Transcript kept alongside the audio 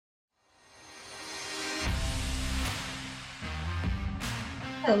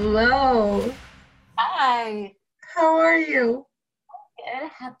Hello. Hi. How are you? Good.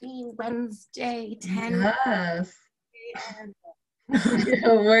 Happy Wednesday, 10 Yes. a.m.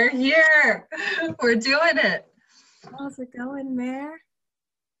 We're here. We're doing it. How's it going there?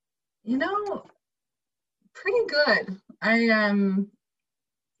 You know, pretty good. I'm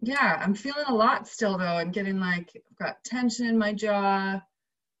feeling a lot still though. I'm getting like I've got tension in my jaw.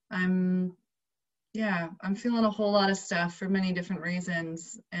 I'm I'm feeling a whole lot of stuff for many different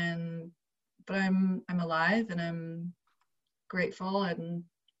reasons. But I'm alive and I'm grateful and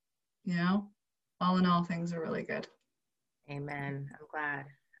you know, all in all things are really good. Amen. I'm glad.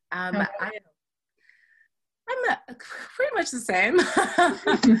 How I'm pretty much the same.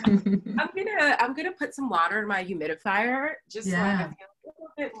 about you? I'm gonna put some water in my humidifier just so I Yeah, feel a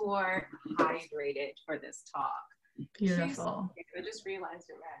little bit more hydrated for this talk. Jeez, beautiful. I just realized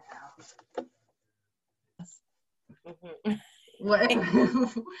you're mad now. Mhm. What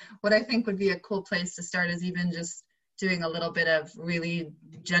what I think would be a cool place to start is even just doing a little bit of really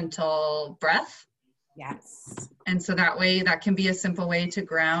gentle breath. Yes. And so that way that can be a simple way to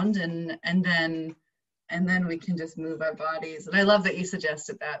ground and then we can just move our bodies. And I love that you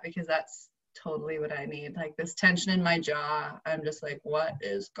suggested that because that's totally what I need. Like this tension in my jaw, I'm just like, what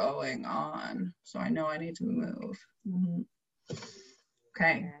is going on? So I know I need to move. Mhm.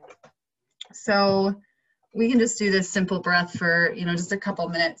 Okay. So we can just do this simple breath for just a couple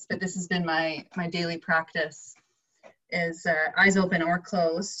minutes, but this has been my daily practice is eyes open or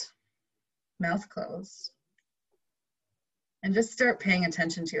closed, mouth closed, and just start paying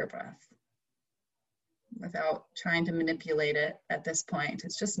attention to your breath without trying to manipulate it at this point.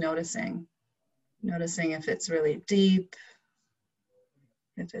 It's just noticing if it's really deep,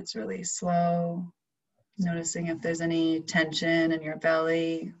 if it's really slow, noticing if there's any tension in your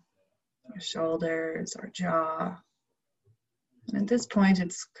belly, your shoulders, or jaw. And at this point,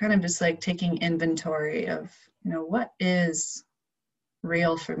 it's kind of just like taking inventory of, what is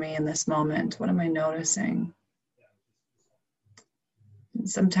real for me in this moment? What am I noticing? And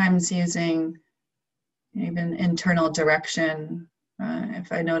sometimes using even internal direction.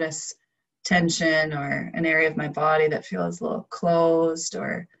 If I notice tension or an area of my body that feels a little closed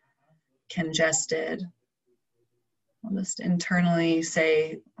or congested, I'll just internally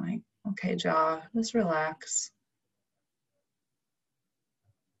say, like, okay, jaw, just relax.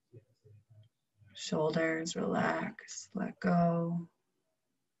 Shoulders, relax, let go.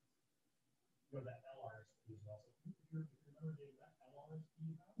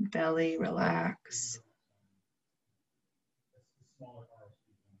 Belly, relax.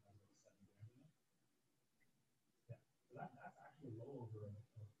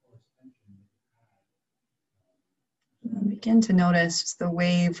 And begin to notice the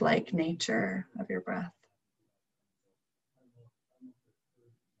wave-like nature of your breath.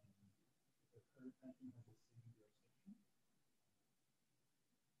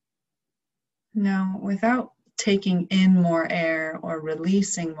 Now, without taking in more air or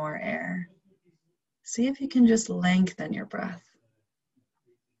releasing more air, see if you can just lengthen your breath.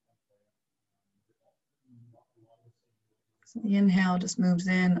 So the inhale just moves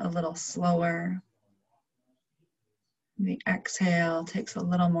in a little slower. The exhale takes a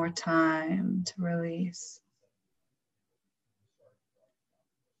little more time to release.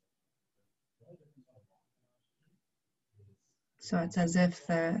 So it's as if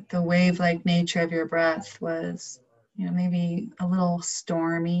the wave-like nature of your breath was, maybe a little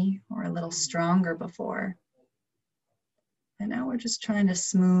stormy or a little stronger before. And now we're just trying to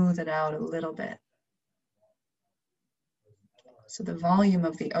smooth it out a little bit. So the volume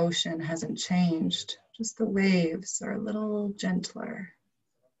of the ocean hasn't changed, just the waves are a little gentler.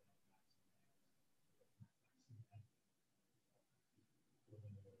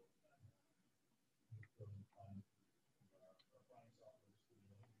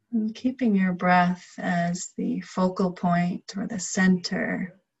 And keeping your breath as the focal point or the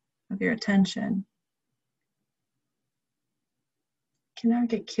center of your attention. You can now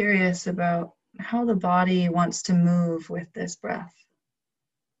get curious about how the body wants to move with this breath.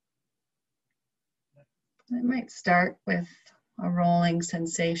 It might start with a rolling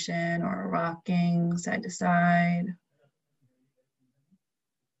sensation or a rocking side to side.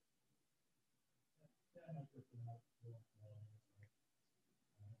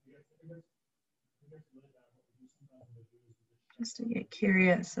 Just to get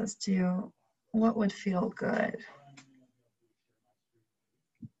curious as to what would feel good.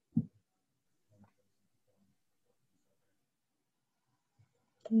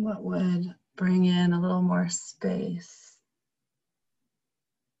 What would bring in a little more space?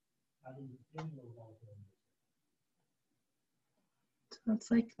 So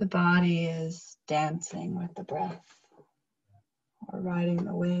it's like the body is dancing with the breath or riding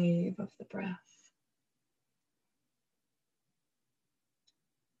the wave of the breath.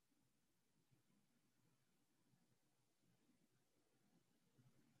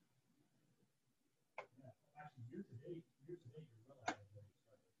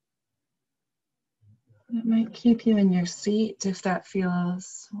 It might keep you in your seat if that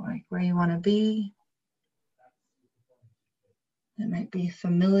feels like where you want to be. It might be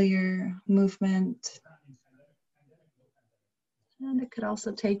familiar movement. And it could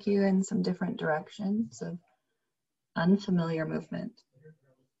also take you in some different directions of unfamiliar movement.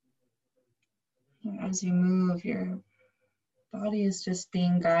 As you move, your body is just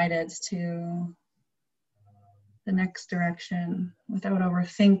being guided to the next direction without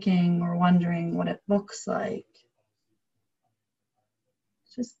overthinking or wondering what it looks like.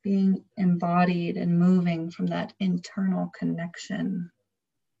 Just being embodied and moving from that internal connection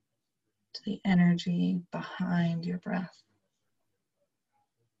to the energy behind your breath.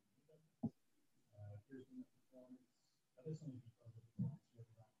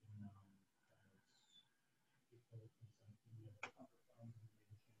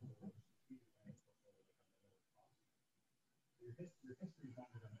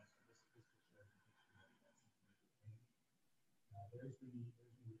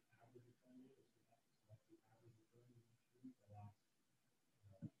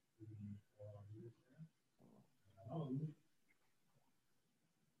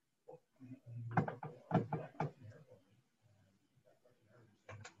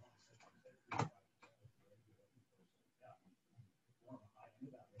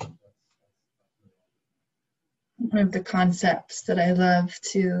 One of the concepts that I love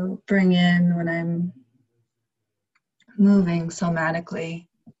to bring in when I'm moving somatically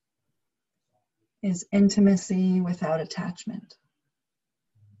is intimacy without attachment.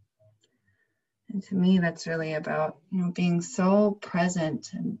 And to me, that's really about, being so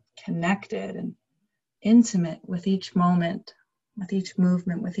present and connected and intimate with each moment, with each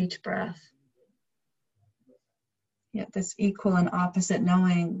movement, with each breath. Yet this equal and opposite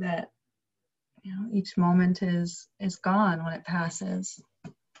knowing that, each moment is gone when it passes.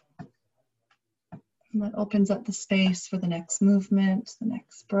 And that opens up the space for the next movement, the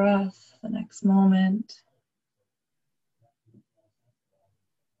next breath, the next moment.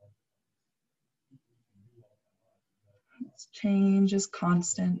 This change is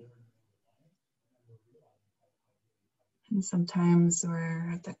constant. And sometimes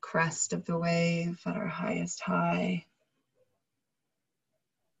we're at the crest of the wave, at our highest high.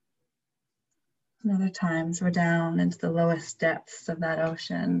 And other times we're down into the lowest depths of that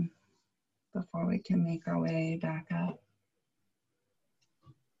ocean before we can make our way back up.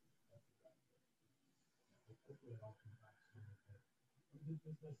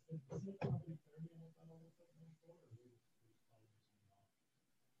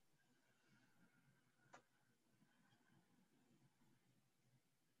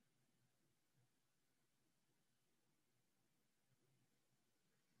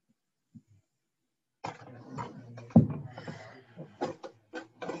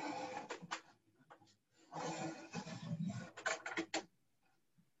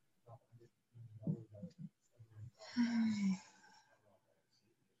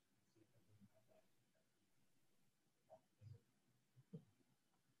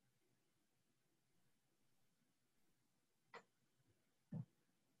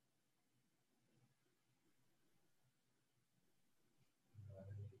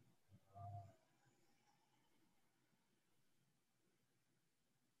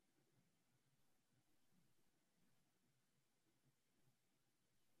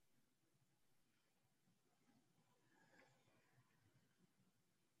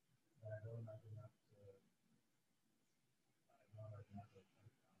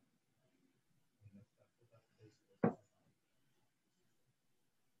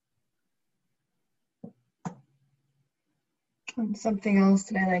 And something else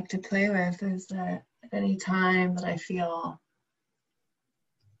that I like to play with is that at any time that I feel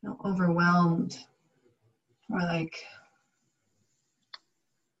overwhelmed or like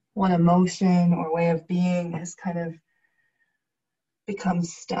one emotion or way of being has kind of become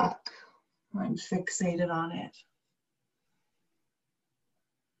stuck or I'm fixated on it,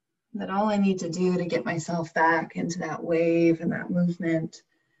 that all I need to do to get myself back into that wave and that movement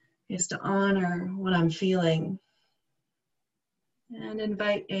is to honor what I'm feeling and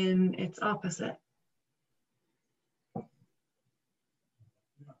invite in its opposite.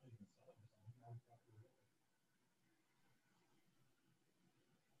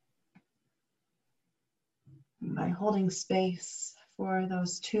 By holding space for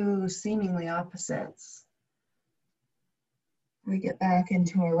those two seemingly opposites. We get back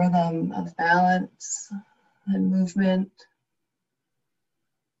into a rhythm of balance and movement.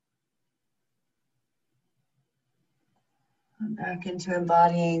 And back into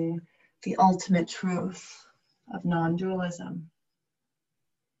embodying the ultimate truth of non-dualism.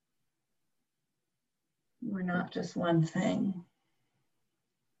 We're not just one thing.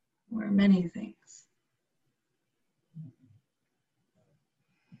 We're many things.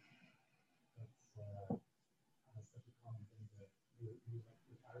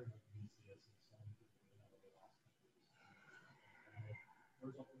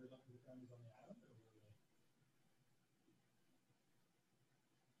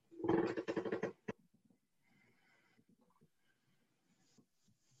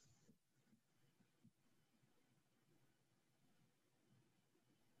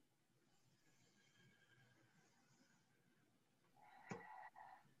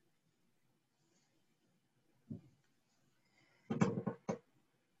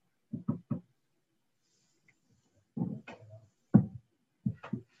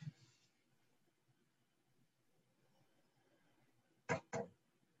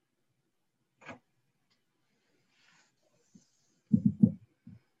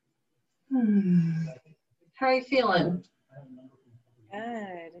 How are you feeling?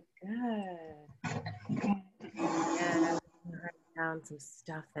 Good. Yeah, I'm writing down some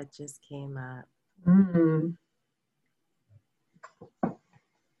stuff that just came up.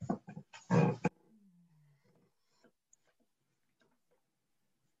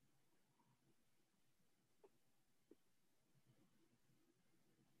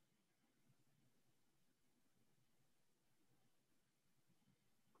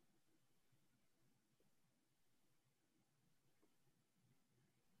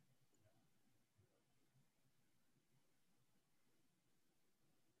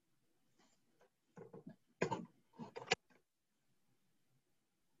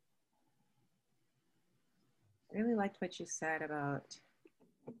 I really liked what you said about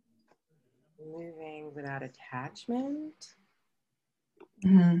moving without attachment.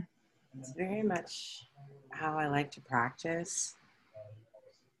 Mm-hmm. It's very much how I like to practice.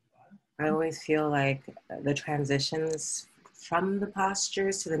 I always feel like the transitions from the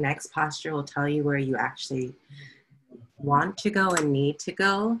postures to the next posture will tell you where you actually want to go and need to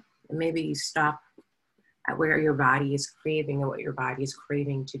go. And maybe you stop at where your body is craving and what your body is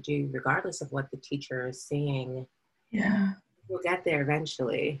craving to do, regardless of what the teacher is saying. Yeah. You'll get there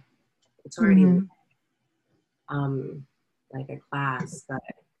eventually. It's already like a class, but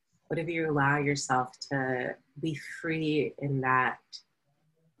what if you allow yourself to be free in that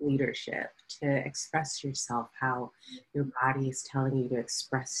leadership, to express yourself how your body is telling you to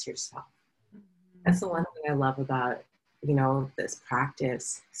express yourself? That's the one thing I love about, this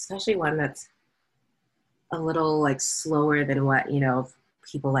practice, especially one that's a little like slower than what,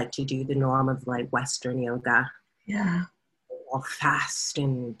 people like to do, the norm of like Western yoga. Yeah. All fast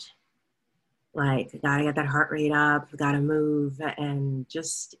and like, gotta get that heart rate up, gotta move. And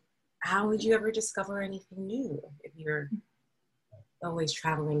just, how would you ever discover anything new if you're always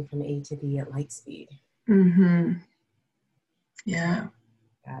traveling from A to B at light speed? Mm-hmm. Yeah.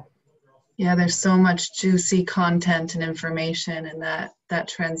 Yeah, there's so much juicy content and information in that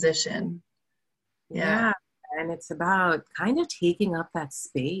transition. Yeah. And it's about kind of taking up that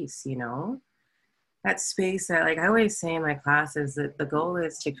space, that space that, like I always say in my classes, that the goal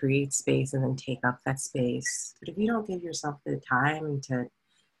is to create space and then take up that space. But if you don't give yourself the time to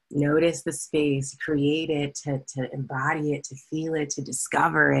notice the space, create it, to embody it, to feel it, to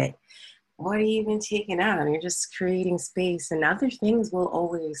discover it, what are you even taking out? You're just creating space, and other things will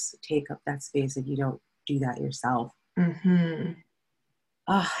always take up that space if you don't do that yourself. Mm-hmm.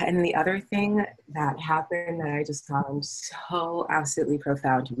 And the other thing that happened that I just found so absolutely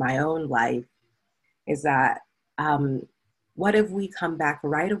profound in my own life is that what if we come back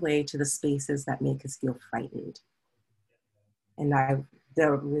right away to the spaces that make us feel frightened? And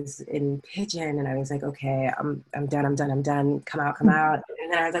there was in Pigeon, and I was like, okay, I'm done, come out.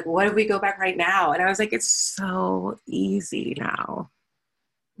 And then I was like, what if we go back right now? And I was like, it's so easy now.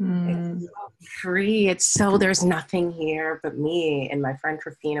 It's so free. There's nothing here but me and my friend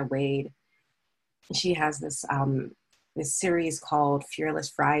Rafina Wade. She has this series called Fearless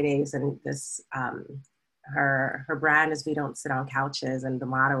Fridays, and this her brand is "We Don't Sit on Couches," and the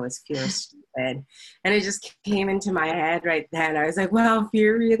motto is "Fear is stupid." And it just came into my head right then. I was like, "Well,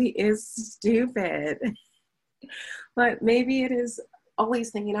 fear really is stupid." But maybe it is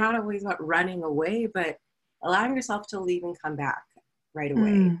always thinking, not always about running away, but allowing yourself to leave and come back right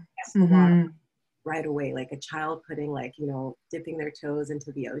away. That's the motto. right away, like a child putting like, you know, dipping their toes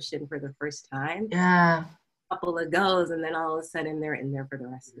into the ocean for the first time. Yeah. A couple of goes, and then all of a sudden they're in there for the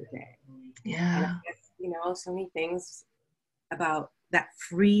rest of the day. And I Yeah. guess, you know, so many things about that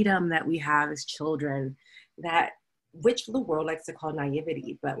freedom that we have as children, that which the world likes to call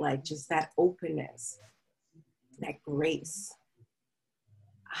naivety, but like just that openness, that grace,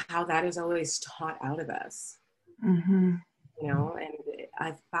 how that is always taught out of us. Mm-hmm. You know, and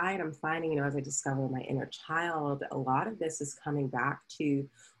I'm finding, you know, as I discover my inner child, a lot of this is coming back to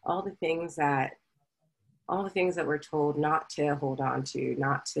all the things that we're told not to hold on to,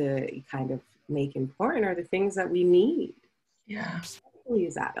 not to kind of make important, are the things that we need. Yeah. Especially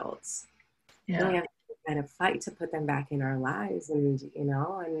as adults. Yeah. And we have to kind of fight to put them back in our lives, and you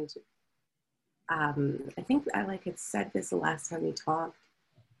know, and I think I like had said this the last time we talked.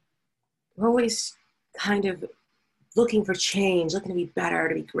 We're always kind of looking for change, looking to be better,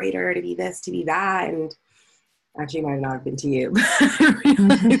 to be greater, to be this, to be that. And actually, it might not have been to you.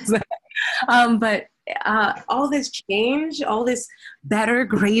 But all this change, all this better,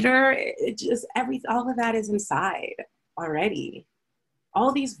 greater, it just all of that is inside already.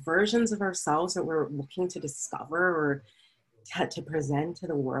 All these versions of ourselves that we're looking to discover or to present to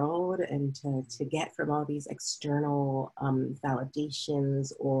the world, and to get from all these external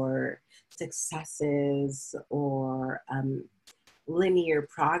validations or successes or linear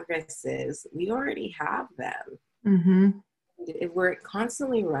progresses, we already have them. Mm-hmm. If we're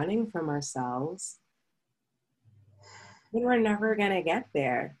constantly running from ourselves, then we're never going to get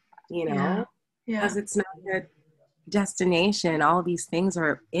there, you know, Yeah. because it's not a destination. All these things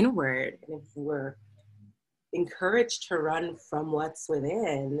are inward. And if we're encouraged to run from what's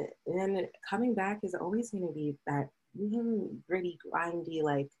within, and coming back is always going to be that gritty, grindy,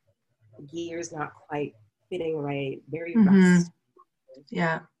 like gears not quite fitting right, very rust.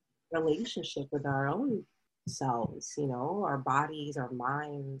 Yeah. Relationship with our own selves, you know, our bodies, our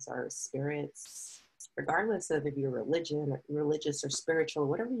minds, our spirits, regardless of if you're religious or spiritual,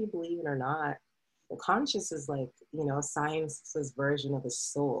 whatever you believe in or not. The conscious is like, you know, science's version of a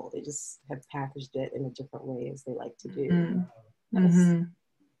soul. They just have packaged it in a different way as they like to do. Mm-hmm.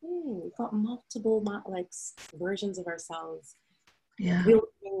 We've got multiple versions of ourselves, Yeah.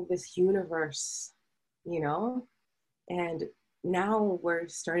 building this universe, you know, and now we're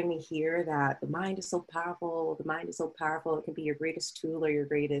starting to hear that the mind is so powerful. The mind is so powerful. It can be your greatest tool or your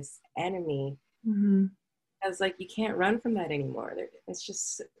greatest enemy. Mm-hmm. Because like you can't run from that anymore. It's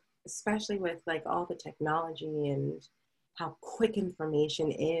just, especially with like all the technology and how quick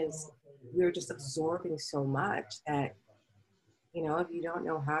information is, we're just absorbing so much that, you know, if you don't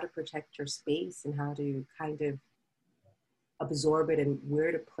know how to protect your space and how to kind of absorb it and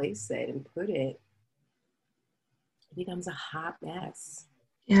where to place it and put it, it becomes a hot mess.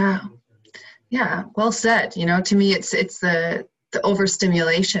 Yeah. Yeah. Well said. You know, to me, it's the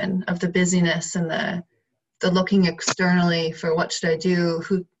overstimulation of the busyness and the looking externally for what should I do?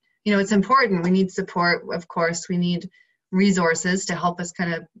 Who, you know, it's important. We need support, of course. We need resources to help us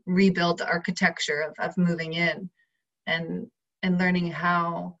kind of rebuild the architecture of moving in and learning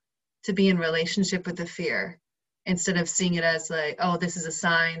how to be in relationship with the fear instead of seeing it as like, oh, this is a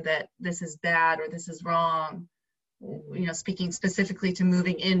sign that this is bad or this is wrong. You know, speaking specifically to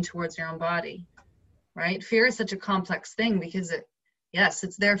moving in towards your own body, right? Fear is such a complex thing because yes,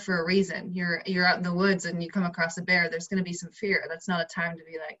 it's there for a reason. You're out in the woods and you come across a bear, there's going to be some fear. That's not a time to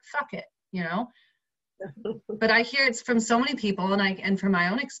be like, fuck it, you know? But I hear it's from so many people, and from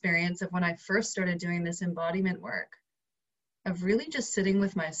my own experience of when I first started doing this embodiment work, of really just sitting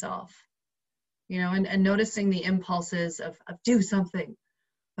with myself, you know, and noticing the impulses of do something.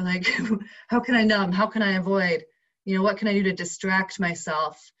 Or like, how can I numb? How can I avoid? You know, what can I do to distract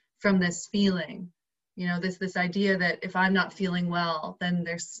myself from this feeling? You know, this idea that if I'm not feeling well, then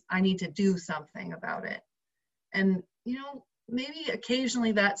I need to do something about it. And, you know, maybe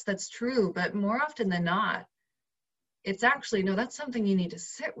occasionally that's true, but more often than not, it's actually, no, that's something you need to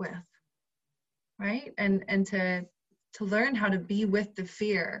sit with, right? And to learn how to be with the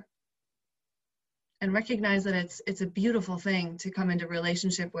fear and recognize that it's a beautiful thing to come into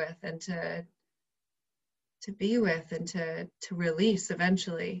relationship with and to be with and to release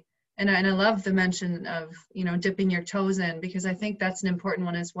eventually. And I love the mention of, you know, dipping your toes in, because I think that's an important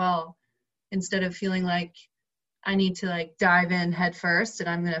one as well. Instead of feeling like I need to like dive in head first and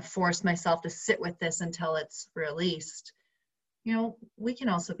I'm going to force myself to sit with this until it's released. You know, we can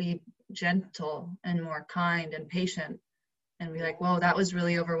also be gentle and more kind and patient and be like, whoa, that was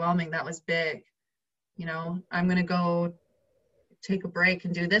really overwhelming. That was big. You know, I'm going to go take a break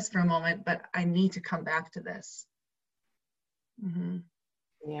and do this for a moment, but I need to come back to this. Mm-hmm.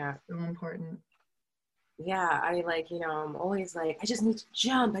 Yeah. So important. yeah, I like, you know, I'm always like, I just need to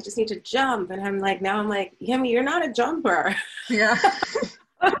jump. I just need to jump. And I'm like, now I'm like, Yemie, you're not a jumper. Yeah.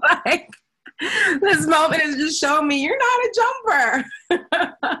 Like, this moment is just showing me you're not a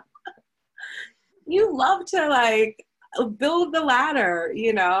jumper. You love to like build the ladder,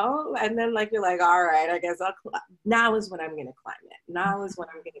 you know? And then like, you're like, all right, I guess now is when I'm going to climb it. Now is when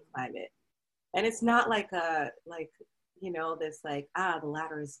I'm going to climb it. And it's not like you know, this like, the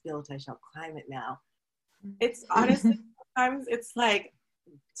ladder is built, I shall climb it now. It's honestly, sometimes it's like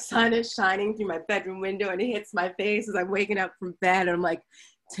sun is shining through my bedroom window and it hits my face as I'm waking up from bed. And I'm like,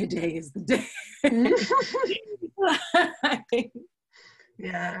 today is the day. Like,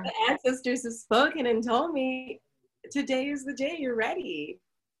 Yeah. the ancestors have spoken and told me, today is the day you're ready.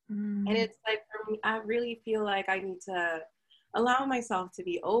 And it's like, for me, I really feel like I need to allow myself to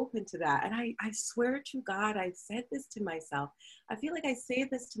be open to that. And I swear to God, I've said this to myself. I feel like I say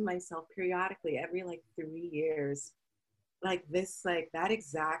this to myself periodically every like 3 years. Like this, like that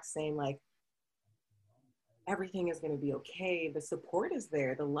exact same, like everything is going to be okay. The support is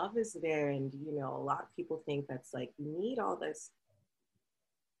there. The love is there. And, you know, a lot of people think that's like, you need all this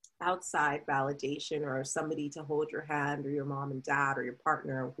outside validation or somebody to hold your hand, or your mom and dad or your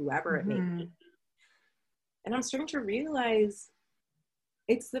partner or whoever it may be. And I'm starting to realize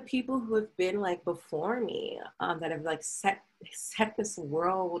it's the people who have been like before me, that have like set this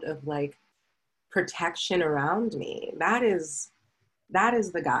world of like protection around me. That is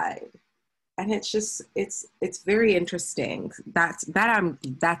the guide. And it's just, it's very interesting. That's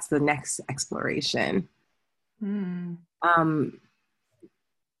the next exploration.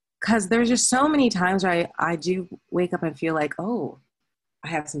 Because there's just so many times where I do wake up and feel like, oh, I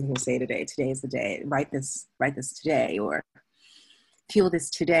have something to say today. Today is the day. Write this today, or feel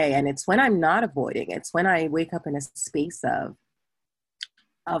this today. And it's when I'm not avoiding. It's when I wake up in a space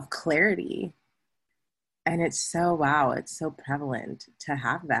of clarity. And it's so, wow, it's so prevalent to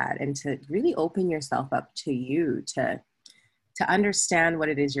have that and to really open yourself up to you, to understand what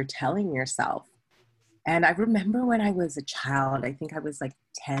it is you're telling yourself. And I remember when I was a child, I think I was like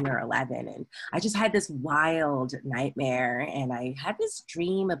 10 or 11, and I just had this wild nightmare. And I had this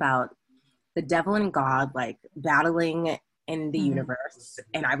dream about the devil and God like battling in the universe.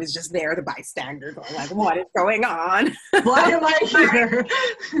 And I was just there, the bystander, going like, what is going on? Why am I here?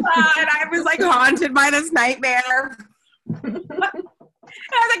 And I was like haunted by this nightmare.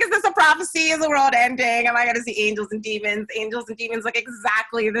 And I was like, is this a prophecy? Is the world ending? Am I going to see angels and demons? Angels and demons look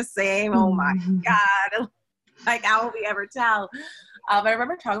exactly the same. Oh my God. Like, how will we ever tell? I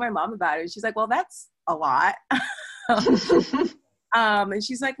remember talking to my mom about it. She's like, well, that's a lot. And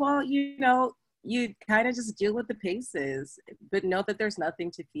she's like, well, you know, you kind of just deal with the paces, but know that there's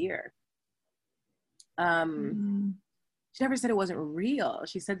nothing to fear. She never said it wasn't real.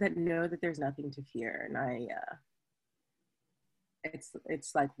 She said that, know that there's nothing to fear. And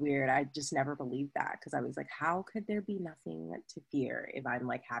it's like weird. I just never believed that, because I was like, how could there be nothing to fear if I'm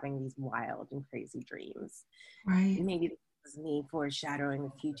like having these wild and crazy dreams? Right. Maybe this is me foreshadowing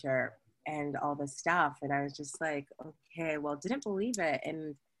the future and all this stuff. And I was just like, okay, well, didn't believe it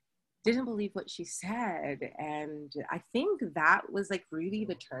and didn't believe what she said. And I think that was like really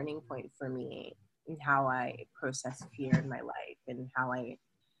the turning point for me in how I process fear in my life and how I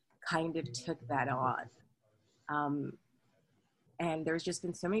kind of took that on. And there's just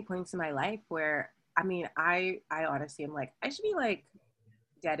been so many points in my life where, I mean, I honestly am like, I should be like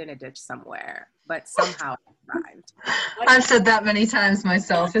dead in a ditch somewhere, but somehow I survived. I've said that many times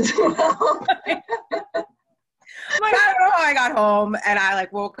myself as well. Like, I don't know how I got home and I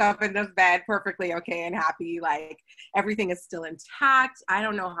like woke up in this bed perfectly okay and happy. Like everything is still intact. I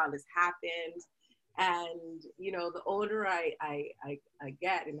don't know how this happened. And, you know, the older I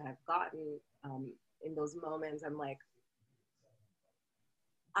get and I've gotten in those moments, I'm like,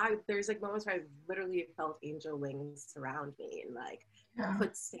 there's like moments where I literally felt angel wings surround me and like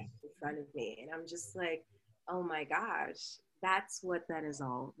footsteps in front of me. And I'm just like, oh my gosh, that's what that is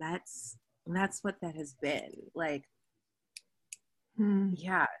all. That's what that has been. Like,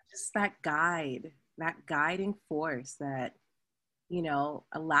 yeah, just that guiding force that, you know,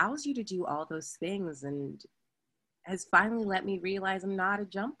 allows you to do all those things and has finally let me realize I'm not a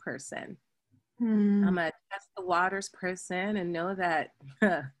jump person. I'm a test the waters person and know that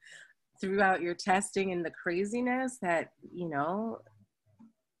throughout your testing and the craziness that, you know,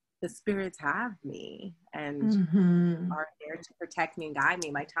 the spirits have me and are there to protect me and guide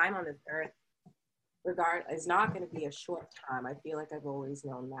me. My time on this earth is not going to be a short time. I feel like I've always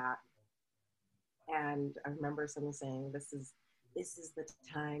known that. And I remember someone saying, this is the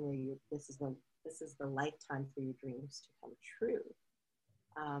time where this is the lifetime for your dreams to come true.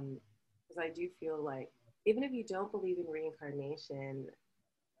 Because I do feel like even if you don't believe in reincarnation,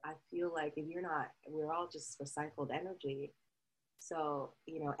 I feel like if you're not, we're all just recycled energy. So,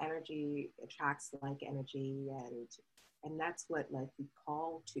 you know, energy attracts like energy, and that's what like we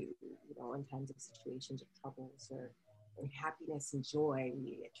call to, you know, in times of situations of troubles or happiness and joy,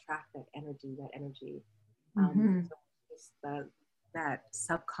 we attract that energy, Mm-hmm. So just that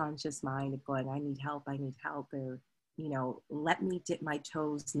subconscious mind of going, I need help, or, you know, let me dip my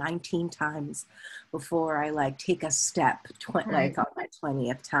toes 19 times before I like take a step, Right. like on my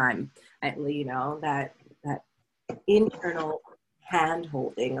 20th time, you know, that internal hand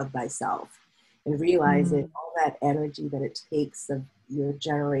holding of thyself, and realizing Mm. all that energy that it takes of your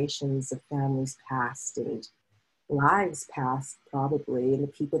generations of families past and lives past, probably, and the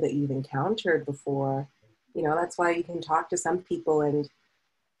people that you've encountered before. You know, that's why you can talk to some people and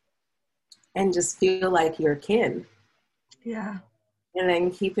just feel like you're kin, Yeah. and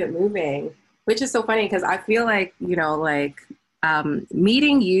then keep it moving, which is so funny because I feel like, you know, like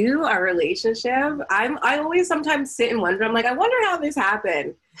meeting you, our relationship, I always sometimes sit and wonder, I'm like, I wonder how this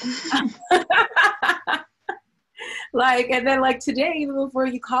happened. Like, and then like today, even before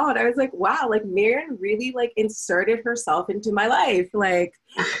you called, I was like, wow, like Miriam really like inserted herself into my life. Like,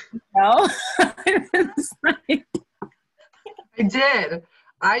 you know? It's like, I did.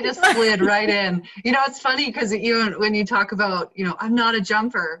 I just slid right in. You know, it's funny because you when you talk about, you know, I'm not a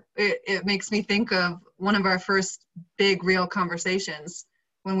jumper, it makes me think of one of our first big real conversations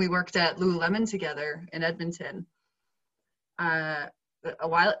when we worked at Lululemon together in Edmonton. Uh, a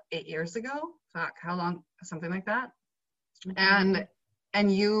while, 8 years ago. Fuck, how long? Something like that. And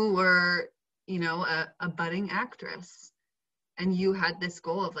you were, you know, a budding actress, and you had this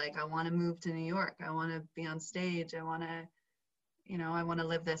goal of like, I want to move to New York. I want to be on stage. I want to, you know, I want to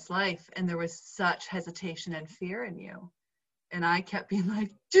live this life. And there was such hesitation and fear in you. And I kept being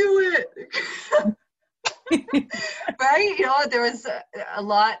like, do it. Right? You know, there was a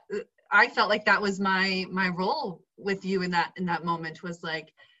lot. I felt like that was my role with you in that moment, was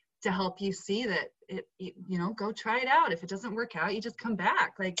like to help you see that you know, go try it out. If it doesn't work out, you just come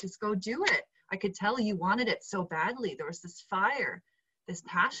back. Like, just go do it. I could tell you wanted it so badly. There was this fire, this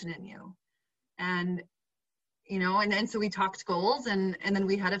passion in you. And you know, and then so we talked goals, and then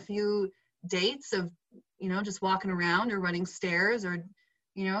we had a few dates of, you know, just walking around or running stairs, or,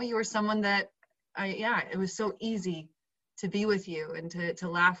 you know, you were someone that yeah, it was so easy to be with you and to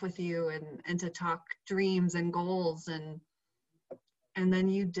laugh with you and to talk dreams and goals, and then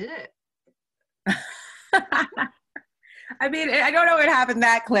you did it. I mean, I don't know what happened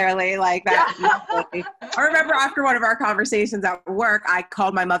that clearly, like that. Yeah. I remember after one of our conversations at work, I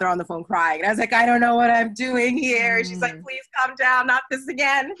called my mother on the phone crying. And I was like, I don't know what I'm doing here. She's like, please calm down, not this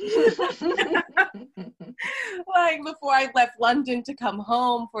again. Like before I left London to come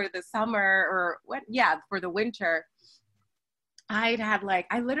home for the summer, or what? Yeah, for the winter. I'd had like,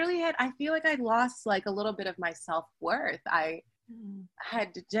 I literally had, I feel like I lost like a little bit of my self-worth. I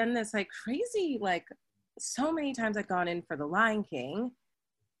had done this like crazy, like so many times I'd gone in for the Lion King.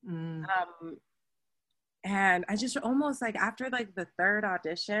 And I just almost like after like the third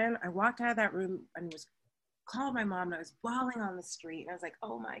audition, I walked out of that room and was called my mom, and I was bawling on the street. And I was like,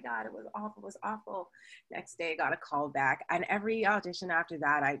 oh my God, it was awful. It was awful. Next day, I got a call back. And every audition after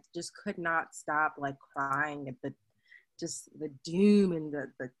that, I just could not stop like crying at just the doom and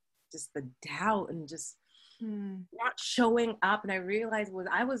just the doubt and just not showing up. And I realized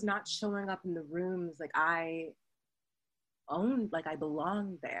I was not showing up in the rooms like I owned, like I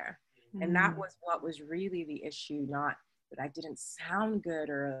belonged there. And that was what was really the issue, not that I didn't sound good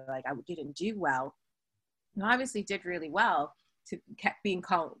or like I didn't do well. I obviously did really well, to kept being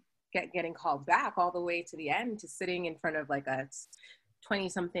called, getting called back all the way to the end, to sitting in front of like a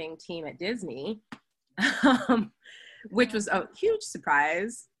 20-something team at Disney, which was a huge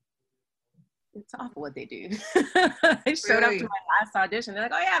surprise. It's awful what they do. I showed up to my last audition. They're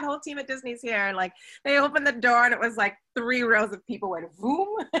like, oh yeah, the whole team at Disney's here. And like, they opened the door and it was like 3 rows of people went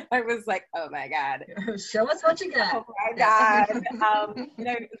boom. I was like, oh my God. Show us what you got. Oh my God. You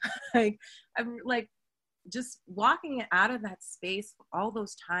know, like, I'm like, just walking out of that space all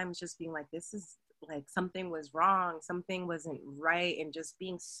those times, just being like, this is like, something was wrong. Something wasn't right. And just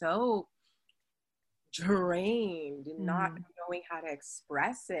being so drained and not knowing how to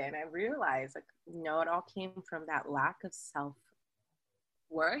express it. And I realized, like, you know, it all came from that lack of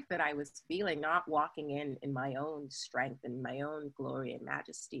self-worth that I was feeling, not walking in my own strength and my own glory and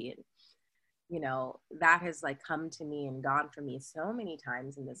majesty. And, you know, that has like come to me and gone for me so many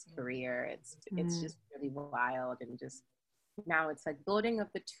times in this career. It's just really wild. And just now it's like building up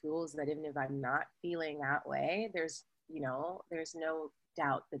the tools that even if I'm not feeling that way, there's, you know, there's no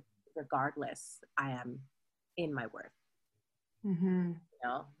doubt that regardless, I am in my worth. Mm-hmm. You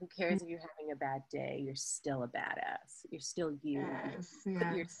know, who cares if you're having a bad day? You're still a badass. You're still you. Yes, You put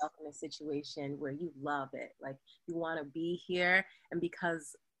yes. yourself in a situation where you love it. Like, you want to be here, and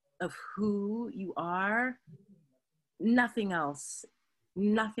because of who you are, nothing else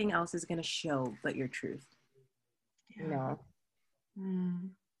is going to show but your truth. Yeah. You know.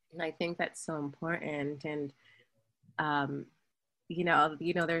 And I think that's so important. And you know,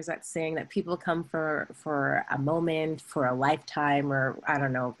 there's that saying that people come for a moment, for a lifetime, or I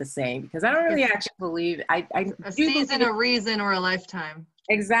don't know the saying, because I don't really actually believe. I a do season, believe, a reason, or a lifetime.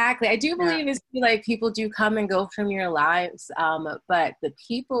 exactly. I do believe it's like people do come and go from your lives, but the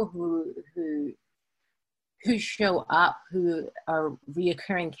people who show up, who are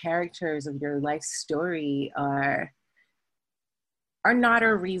reoccurring characters of your life story, are not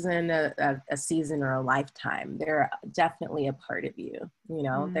a reason, a season, or a lifetime. They're definitely a part of you. You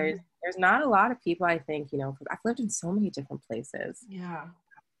know, there's not a lot of people, I think, you know, I've lived in so many different places. Yeah.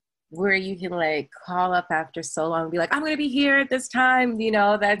 Where you can like call up after so long and be like, I'm going to be here at this time, you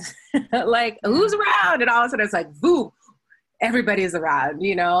know, that's like, who's around? And all of a sudden it's like, boom, everybody's around,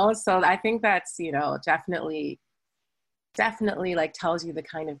 you know? So I think that's, you know, definitely like tells you the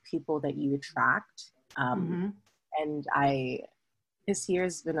kind of people that you attract. And this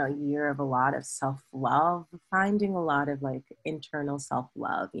year's been a year of a lot of self-love, finding a lot of like internal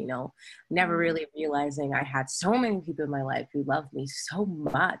self-love, you know, never really realizing I had so many people in my life who loved me so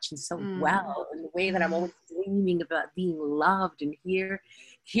much and so well, in the way that I'm always dreaming about being loved. And here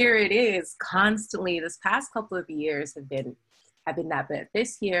it is constantly. This past couple of years have been that, but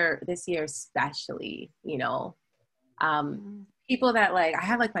this year especially, you know, people that like, I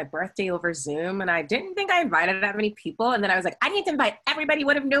had like my birthday over Zoom, and I didn't think I invited that many people. And then I was like, I need to invite everybody.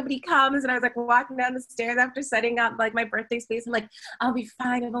 What if nobody comes? And I was like walking down the stairs after setting up like my birthday space. I'm like, I'll be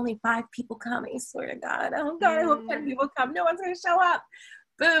fine if only 5 people come. I swear to God. Oh God, I hope 10 people come. No one's going to show up.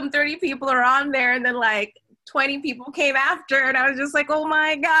 Boom, 30 people are on there. And then like 20 people came after. And I was just like, oh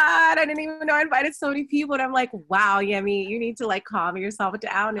my God, I didn't even know I invited so many people. And I'm like, wow, Yemie, you need to like calm yourself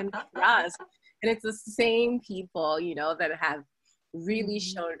down and trust. And it's the same people, you know, that have really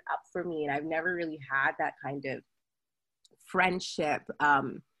shown up for me. And I've never really had that kind of friendship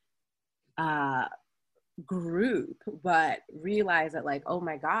group, but realize that like, oh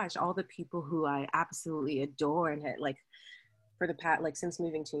my gosh, all the people who I absolutely adore and had like for the past, like since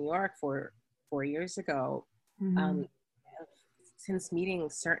moving to New York 4 years ago, since meeting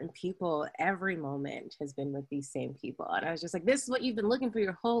certain people, every moment has been with these same people. And I was just like, this is what you've been looking for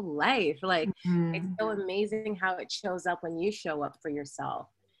your whole life. Like, it's so amazing how it shows up when you show up for yourself.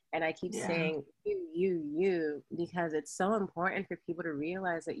 And I keep saying you, because it's so important for people to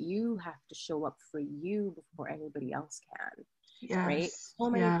realize that you have to show up for you before anybody else can. Right?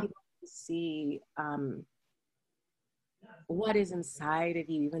 So many people see what is inside of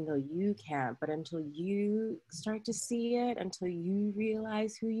you, even though you can't, but until you start to see it, until you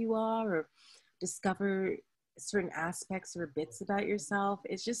realize who you are or discover certain aspects or bits about yourself,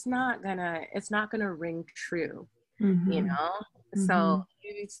 it's just not gonna ring true, you know? So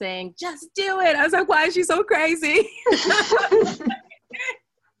you saying, just do it. I was like, why is she so crazy?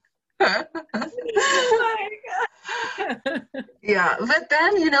 Yeah, but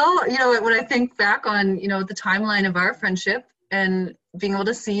then you know when I think back on the timeline of our friendship and being able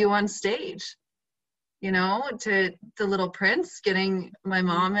to see you on stage, to the Little Prince, getting my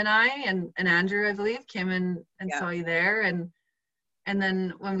mom and I and Andrew, I believe, came in and saw you there, and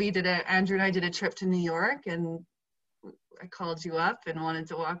then when Andrew and I did a trip to New York, and I called you up and wanted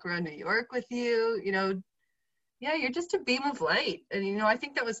to walk around New York with you. Yeah, you're just a beam of light, and I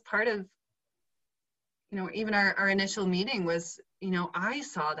think that was part of even our initial meeting was, I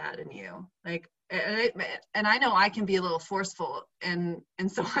saw that in you, like, and I know I can be a little forceful, and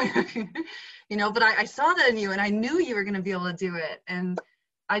so but I saw that in you, and I knew you were going to be able to do it, and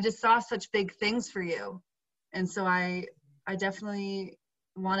I just saw such big things for you, and so I definitely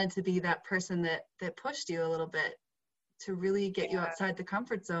wanted to be that person that pushed you a little bit to really get you outside the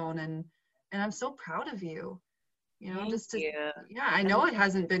comfort zone, and I'm so proud of you. I know it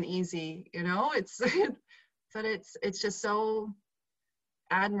hasn't been easy, it's but it's just so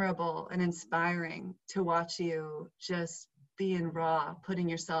admirable and inspiring to watch you just being raw, putting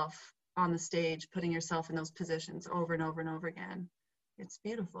yourself on the stage, putting yourself in those positions over and over and over again. It's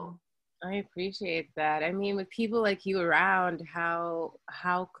beautiful. I appreciate that. I mean, with people like you around, how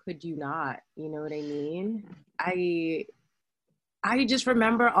could you not? You know what I mean? I just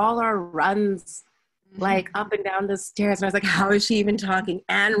remember all our runs like up and down the stairs. And I was like, how is she even talking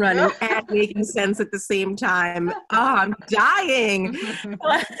and running and making sense at the same time? Oh, I'm dying.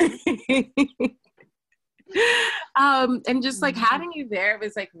 And just like having you there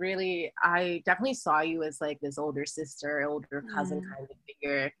was like really, I definitely saw you as like this older sister, older cousin kind of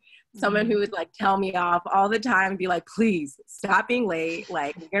figure. Someone who would like tell me off all the time and be like, please stop being late.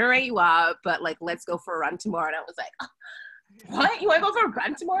 Like, we're gonna write you up, but like, let's go for a run tomorrow. And I was like, oh, what? You want to go for a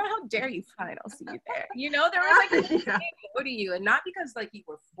run tomorrow? How dare you? Fine, I'll see you there. You know, there was like no to you, and not because like you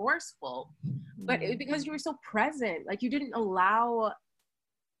were forceful, but it was because you were so present. Like you didn't allow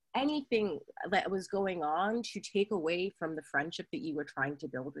anything that was going on to take away from the friendship that you were trying to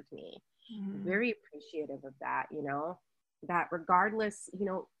build with me. Very appreciative of that, you know, that regardless, you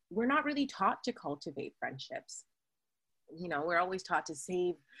know, we're not really taught to cultivate friendships. You know, we're always taught to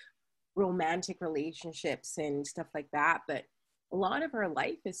save romantic relationships and stuff like that, but a lot of our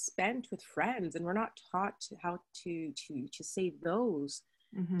life is spent with friends, and we're not taught how to save those,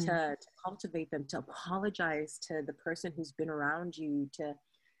 to cultivate them, to apologize to the person who's been around you, to,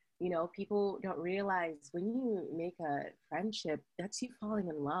 you know, people don't realize when you make a friendship, that's you falling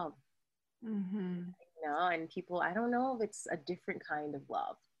in love. You know, and people, I don't know if it's a different kind of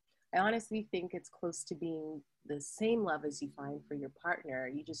love. I honestly think it's close to being the same love as you find for your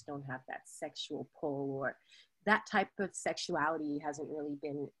partner. You just don't have that sexual pull, or that type of sexuality hasn't really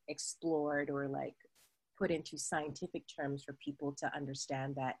been explored or like put into scientific terms for people to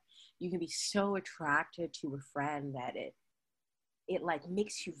understand that you can be so attracted to a friend that it like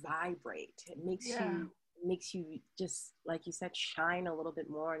makes you vibrate. It makes you just, like you said, shine a little bit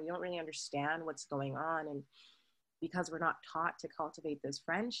more, and you don't really understand what's going on. And because we're not taught to cultivate those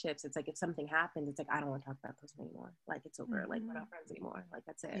friendships, it's like if something happens, it's like, I don't want to talk to that person anymore. Like, it's over. Like, we're not friends anymore. Like,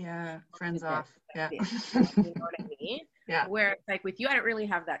 that's it. Yeah, friends off. Yeah. You know what I mean? Yeah. Where it's like with you, I didn't really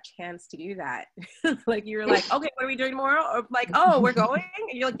have that chance to do that. Like, you were like, okay, what are we doing tomorrow? Or like, oh, we're going?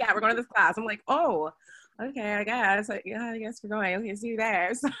 And you're like, yeah, we're going to this class. I'm like, oh, okay, I guess. Like, yeah, I guess we're going. Okay, see you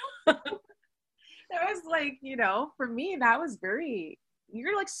there. So that was like, you know, for me, that was very,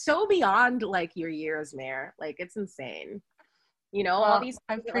 you're like so beyond like your years, Mare. Like, it's insane. You know, Well, all these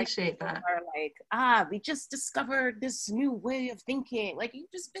I appreciate like, that. Are like, we just discovered this new way of thinking. Like,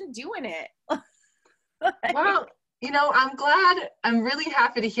 you've just been doing it. Like, well, you know, I'm really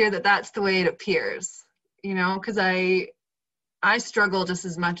happy to hear that that's the way it appears, you know, because I struggle just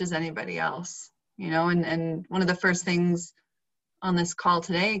as much as anybody else, you know, and one of the first things on this call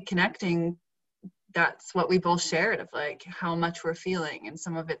today, connecting, that's what we both shared, of like how much we're feeling, and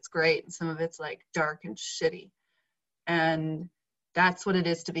some of it's great and some of it's like dark and shitty. And that's what it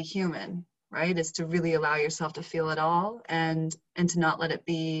is to be human, right? Is to really allow yourself to feel it all, and to not let it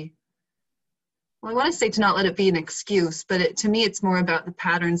be, well, I want to say to not let it be an excuse, but to me, it's more about the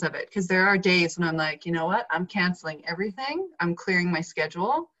patterns of it. Because there are days when I'm like, you know what, I'm canceling everything. I'm clearing my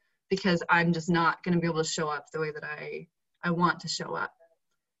schedule because I'm just not going to be able to show up the way that I want to show up.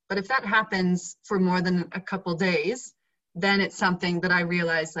 But if that happens for more than a couple days, then it's something that I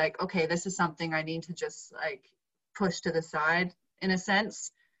realize, like, okay, this is something I need to just like push to the side in a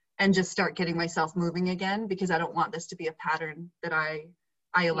sense, and just start getting myself moving again, because I don't want this to be a pattern that I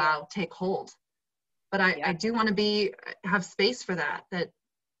allow take hold. But I do want to have space for that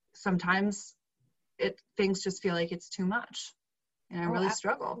sometimes things just feel like it's too much, and I really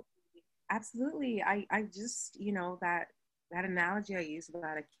struggle. Absolutely. I just, you know, that analogy I use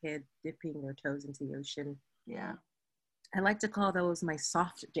about a kid dipping their toes into the ocean. Yeah. I like to call those my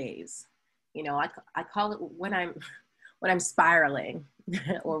soft days. You know, I call it when I'm spiraling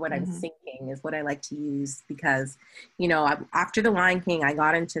or when I'm sinking is what I like to use, because, you know, after The Lion King, I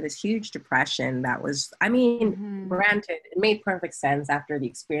got into this huge depression that was, I mean, granted, it made perfect sense after the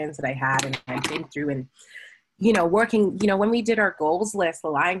experience that I had and I'd been through, and, you know, working, you know, when we did our goals list, The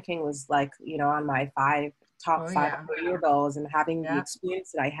Lion King was like, you know, on my top five career goals, and having the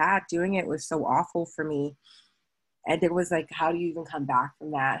experience that I had doing it was so awful for me. And it was like, how do you even come back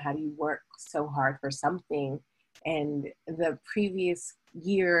from that? How do you work so hard for something? And the previous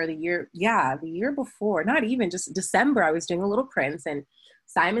year, the year before, not even just December, I was doing a Little Prince, and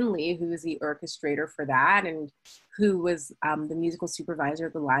Simon Lee, who was the orchestrator for that and who was the musical supervisor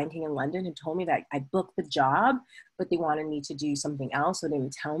of The Lion King in London, had told me that I booked the job, but they wanted me to do something else. So they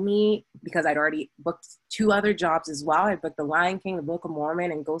didn't tell me, because I'd already booked 2 other jobs as well. I booked The Lion King, The Book of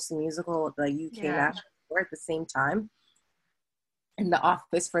Mormon, and Ghost the Musical, the UK National Tour at the same time. In the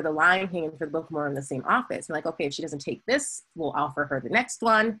office for The Lion King and for The Book of Mormon in the same office. And like, okay, if she doesn't take this, we'll offer her the next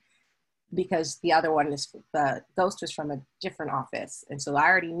one, because the other one is, the Ghost was from a different office. And so I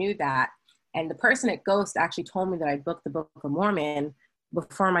already knew that. And the person at Ghost actually told me that I booked The Book of Mormon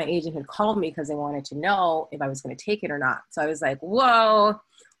before my agent had called me because they wanted to know if I was going to take it or not. So I was like, whoa,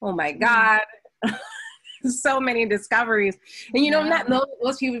 oh my God. So many discoveries. And you know, not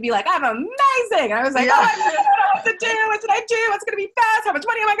most people would be like, I'm amazing. And I was like, oh my God, I don't know what to do. What should I do? What's going to be best? How much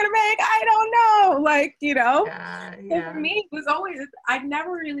money am I going to make? I don't know. Like, you know, so for me, it was always, I've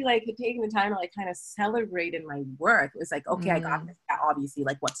never really like taken the time to like kind of celebrate in my work. It was like, okay, I got this. Yeah, obviously,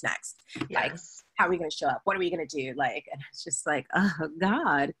 like what's next? Like, how are we going to show up? What are we going to do? Like, and it's just like, oh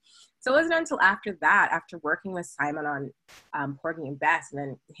God. So it wasn't until after that, after working with Simon on Porgy and Bess, and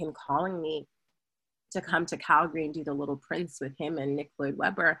then him calling me to come to Calgary and do The Little Prince with him and Nick Lloyd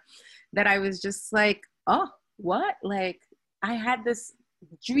Webber, that I was just like, oh, what? Like, I had this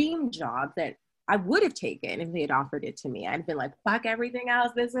dream job that I would have taken if they had offered it to me. I'd been like, fuck everything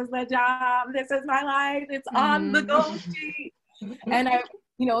else. This is the job. This is my life. It's on the gold sheet. And I,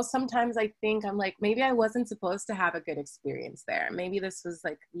 you know, sometimes I think I'm like, maybe I wasn't supposed to have a good experience there. Maybe this was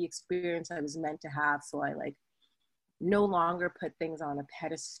like the experience I was meant to have. So I like no longer put things on a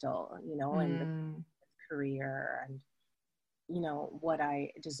pedestal, you know, and the career and, you know, what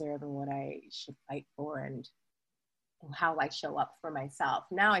I deserve and what I should fight for and how I show up for myself.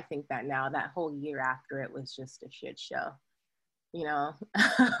 Now I think that that whole year after it was just a shit show, you know.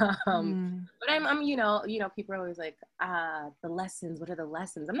 But I'm you know, people are always like, the lessons, what are the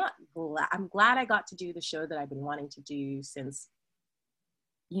lessons? I'm glad I got to do the show that I've been wanting to do since,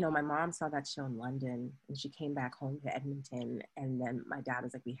 you know, my mom saw that show in London and she came back home to Edmonton, and then my dad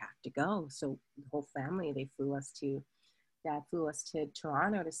was like, we have to go. So the whole family, Dad flew us to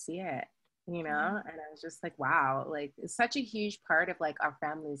Toronto to see it, you know? And I was just like, wow, like it's such a huge part of like our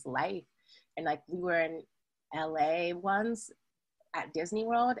family's life. And like we were in LA once at Disney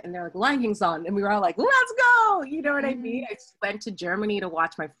World and they're like, Lion King's on. And we were all like, let's go. You know what I mean? I went to Germany to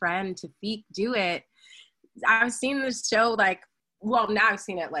watch my friend Tafiq do it. I've seen this show like, well, now I've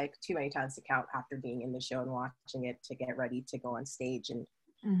seen it like too many times to count after being in the show and watching it to get ready to go on stage and,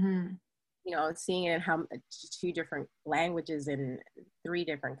 you know, seeing it in how 2 different languages in 3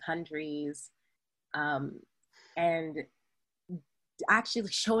 different countries, and actually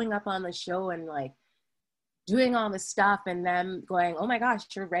showing up on the show and like doing all this stuff and them going, oh my gosh,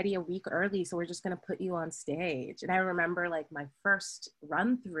 you're ready a week early. So we're just going to put you on stage. And I remember like my first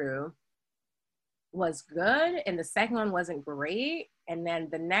run through was good and the second one wasn't great, and then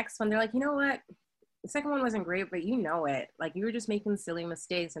the next one they're like, you know what, the second one wasn't great, but you know it, like you were just making silly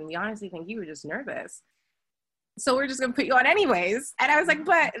mistakes and we honestly think you were just nervous, so we're just gonna put you on anyways. And I was like,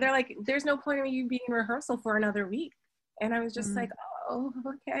 but they're like, there's no point in you being in rehearsal for another week. And I was just like, oh,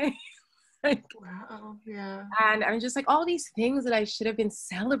 okay. Like, wow, yeah. And I'm just like, all these things that I should have been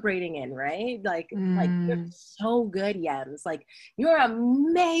celebrating in, right? Like you're so good, Yems. Like, you're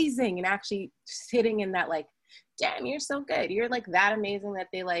amazing. And actually sitting in that, like, damn, you're so good. You're like that amazing that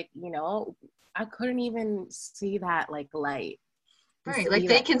they like, you know, I couldn't even see that like light. Right. Like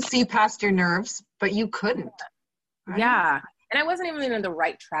they can see past your nerves, but you couldn't. Right? Yeah. And I wasn't even in the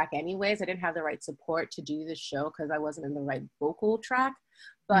right track anyways. I didn't have the right support to do the show because I wasn't in the right vocal track.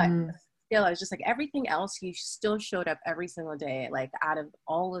 But still, I was just like, everything else, you still showed up every single day. Like out of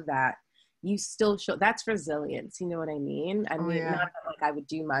all of that, you still show, that's resilience. You know what I mean? I mean, not that like I would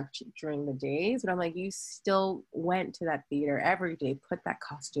do much during the days, but I'm like, you still went to that theater every day, put that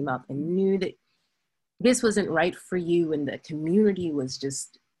costume up and knew that this wasn't right for you. And the community was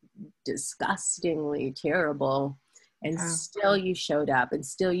just disgustingly terrible. And still you showed up, and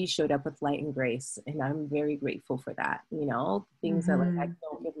still you showed up with light and grace. And I'm very grateful for that. You know, things that like I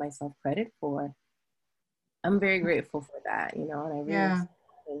don't give myself credit for. I'm very grateful for that, you know, and I really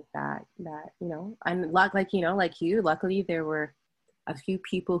think that, you know, and like, you know, like you, luckily there were a few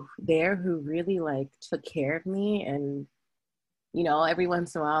people there who really like took care of me. And, you know, every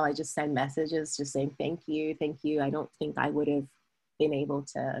once in a while I just send messages just saying, thank you. I don't think I would have been able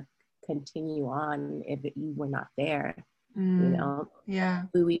to continue on if you were not there, you know.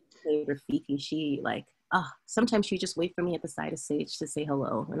 Louis Rafiki, she like, sometimes she just wait for me at the side of stage to say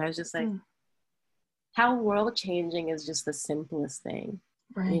hello, and I was just like, how world changing is just the simplest thing,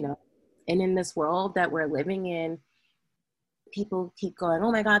 you know. And in this world that we're living in, people keep going,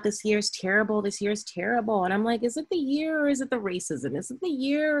 oh my God, this year's terrible, and I'm like, is it the year or is it the racism? Is it the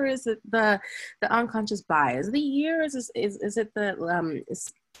year or is it the unconscious bias? The year is it the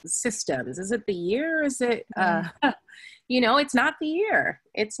systems? Is it the year? Is it you know, it's not the year.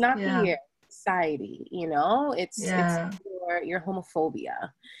 It's not the year. Society, you know, it's your homophobia.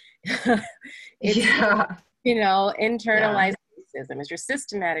 It's you know, internalized racism. It's your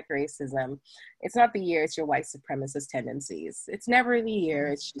systematic racism. It's not the year. It's your white supremacist tendencies. It's never the year.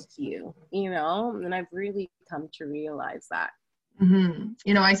 It's just you, you know. And I've really come to realize that.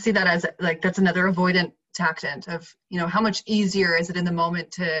 You know, I see that as like, that's another avoidant tactic of, you know, how much easier is it in the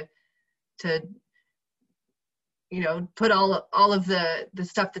moment to you know, put all of the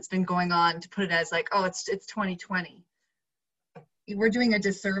stuff that's been going on, to put it as like, oh, it's 2020. We're doing a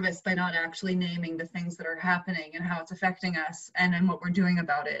disservice by not actually naming the things that are happening and how it's affecting us, and then what we're doing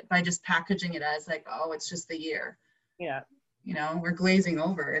about it, by just packaging it as like, oh, it's just the year. Yeah. You know, we're glazing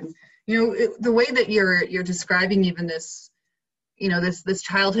over. And you know, the way that you're describing even this, you know, this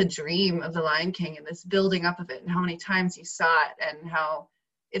childhood dream of the Lion King, and this building up of it, and how many times you saw it, and how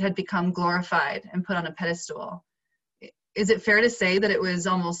it had become glorified and put on a pedestal. Is it fair to say that it was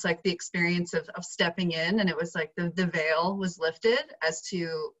almost like the experience of stepping in, and it was like the veil was lifted as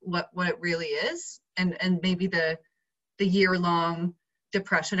to what it really is, and maybe the year-long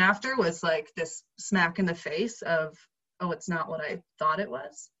depression after was like this smack in the face of, oh, it's not what I thought it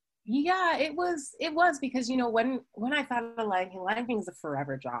was? Yeah, it was because, you know, when I thought of Lion King is a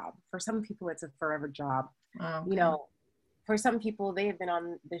forever job. For some people, it's a forever job. Oh, okay. You know, for some people, they have been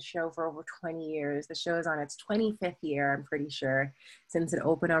on the show for over 20 years. The show is on its 25th year, I'm pretty sure, since it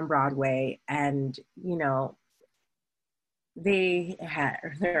opened on Broadway. And, you know, they're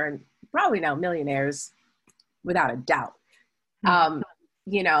probably now millionaires without a doubt.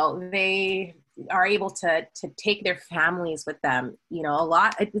 You know, they are able to take their families with them. You know,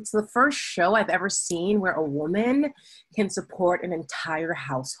 it's the first show I've ever seen where a woman can support an entire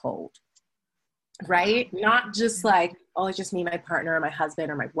household, right? Not just like, oh, it's just me, my partner, or my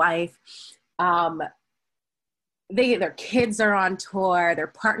husband, or my wife. Their kids are on tour, their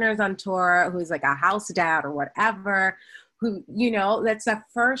partner's on tour, who's like a house dad or whatever, who, you know, that's the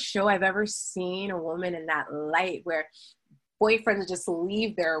first show I've ever seen a woman in that light, where boyfriends just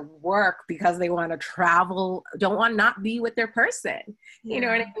leave their work because they want to travel, don't want to not be with their person. Yeah. You know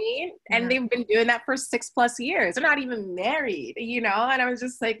what I mean? And they've been doing that for 6+ years. They're not even married, you know? And I was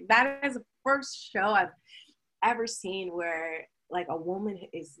just like, that is the first show I've ever seen where like a woman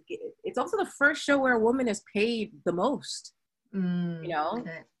it's also the first show where a woman is paid the most, you know,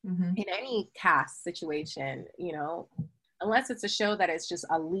 okay. Mm-hmm. in any cast situation, you know, unless it's a show that is just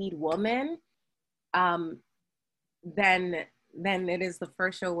a lead woman, then it is the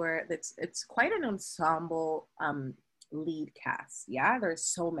first show where it's quite an ensemble lead cast. Yeah, there's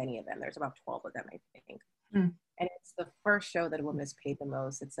so many of them. There's about 12 of them, I think. And it's the first show that a woman is paid the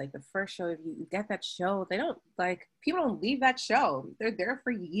most. It's like the first show, if you get that show, people don't leave that show. They're there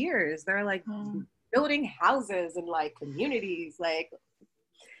for years. They're like building houses and like communities, like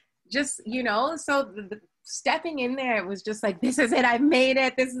just, you know, so the stepping in there, it was just like, this is it, I've made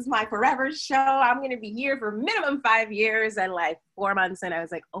it, this is my forever show, I'm going to be here for minimum 5 years. And like 4 months in, I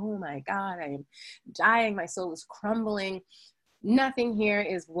was like, oh my God, I am dying, my soul is crumbling, nothing here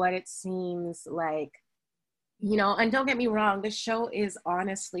is what it seems like, you know. And don't get me wrong, the show is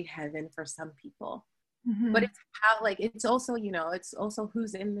honestly heaven for some people. But it's how, like, it's also, you know, it's also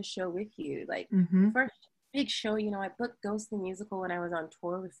who's in the show with you. Like, first big show, you know, I booked Ghost the Musical when I was on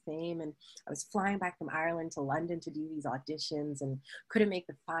tour with Fame, and I was flying back from Ireland to London to do these auditions and couldn't make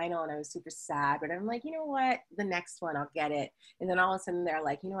the final, and I was super sad. But I'm like, you know what, the next one I'll get it. And then all of a sudden they're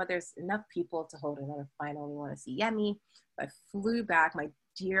like, you know what, there's enough people to hold another final, we want to see Yemie. I flew back, my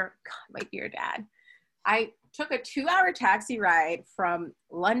dear dad, I took a 2-hour taxi ride from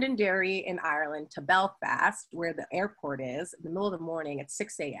Londonderry in Ireland to Belfast, where the airport is, in the middle of the morning at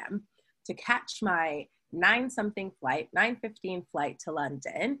 6 a.m. to catch my 9:15 flight to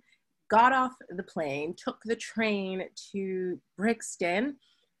London, got off the plane, took the train to Brixton,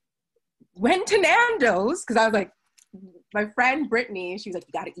 went to Nando's, because I was like, my friend Brittany, she was like,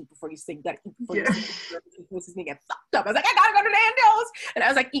 you gotta eat before you sing, you gotta eat before you sing. This is me get fucked up. I was like, I gotta go to Nando's. And I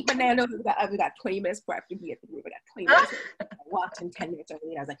was like, eat my Nando's. We got 20 minutes before I have to be at the room. I got 20 minutes. I walked in 10 minutes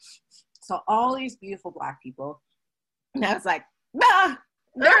early, and I was like, so all these beautiful Black people. And I was like, nah.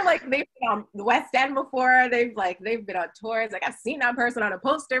 They're like, they've been on the West End before. They've been on tours. Like, I've seen that person on a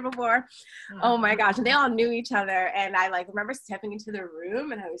poster before. Oh my gosh. And they all knew each other. And I like remember stepping into the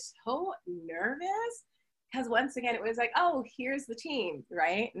room, and I was so nervous. Because once again, it was like, oh, here's the team,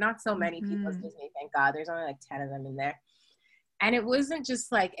 right? Not so many people at Disney, thank God. There's only like 10 of them in there. And it wasn't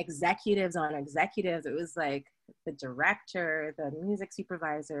just like executives on executives. It was like the director, the music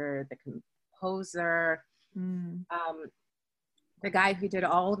supervisor, the composer, the guy who did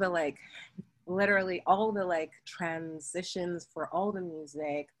all the like, literally all the like transitions for all the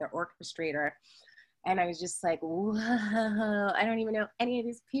music, the orchestrator. And I was just like, whoa, I don't even know any of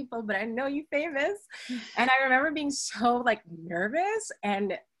these people, but I know you famous. And I remember being so like nervous.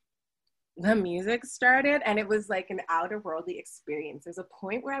 And the music started, and it was like an outer-worldly experience. There's a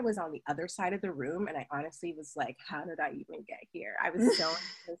point where I was on the other side of the room, and I honestly was like, how did I even get here? I was so into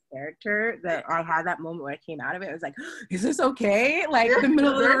this character that I had that moment where I came out of it. I was like, is this okay? Like, the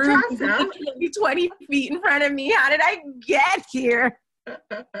middle of the room is literally 20 feet in front of me. How did I get here?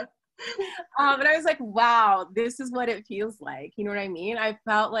 And I was like, wow, this is what it feels like. You know what I mean? I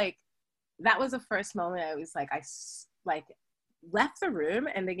felt like that was the first moment I was like, I left the room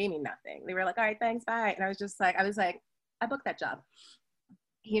and they gave me nothing. They were like, all right, thanks, bye. And I was like, I booked that job,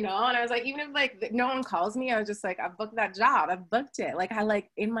 you know? And I was like, even if like no one calls me, I was just like, I booked that job. I booked it. Like, I like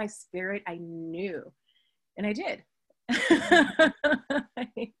in my spirit, I knew, and I did.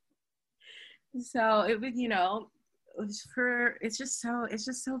 So it was, you know, it's just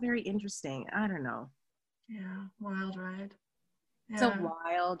so very interesting. I don't know. Yeah. Wild ride. Yeah. It's a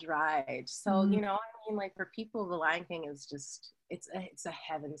wild ride. So, you know, I mean, like, for people, The Lion King is just, it's a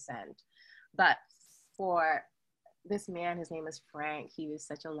heaven sent. But for this man, his name is Frank, he was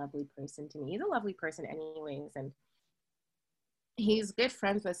such a lovely person to me. He's a lovely person anyways. And he's good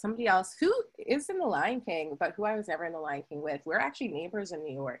friends with somebody else who is in The Lion King, but who I was never in The Lion King with. We're actually neighbors in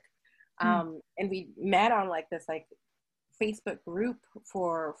New York. And we met on like this, like, Facebook group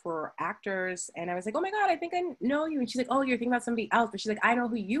for actors, and I was like, oh my god, I think I know you. And she's like, oh, you're thinking about somebody else, but she's like, I know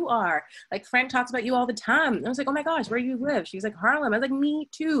who you are. Like, Frank talks about you all the time. And I was like, oh my gosh, where do you live? She's like, Harlem. I was like, me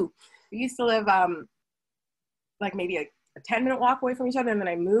too. We used to live like maybe a 10-minute walk away from each other, and then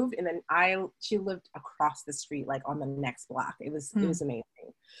I moved, and then she lived across the street, like on the next block. It was amazing.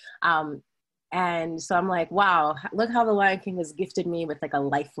 And so I'm like, wow, look how The Lion King has gifted me with like a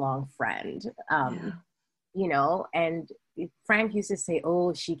lifelong friend. You know, and Frank used to say,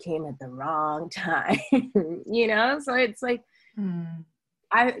 oh, she came at the wrong time, you know? So it's like,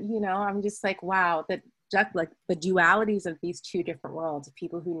 I'm just like, wow, like the dualities of these two different worlds, of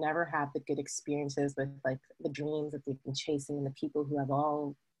people who never have the good experiences with like the dreams that they've been chasing, and the people who have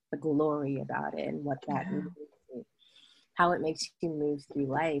all the glory about it, and what that means, how it makes you move through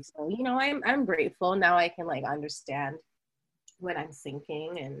life. So, you know, I'm grateful. Now I can like understand what I'm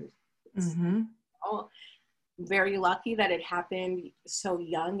thinking, and very lucky that it happened so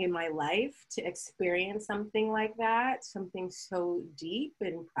young in my life to experience something like that, something so deep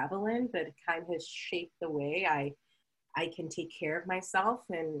and prevalent that it kind of has shaped the way I can take care of myself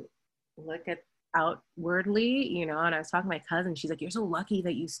and look at outwardly, you know. And I was talking to my cousin, she's like, you're so lucky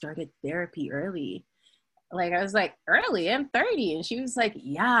that you started therapy early. Like, I was like, early? I'm 30. And she was like,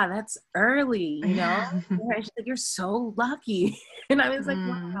 yeah, that's early, you know? And she's like, you're so lucky. And I was like,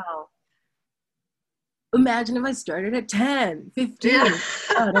 wow. Imagine if I started at 10, 15. Yeah.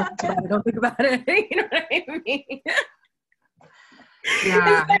 Don't think about it. You know what I mean?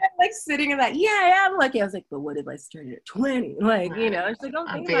 Yeah. Instead of like sitting in that, yeah, I'm lucky. I was like, but what if I started at 20? Like, you know, she's like,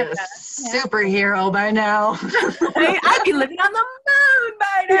 don't think about that. Superhero by now. I'd be living on the moon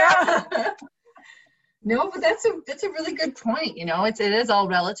by now. Yeah. No, but that's a really good point. You know, it is all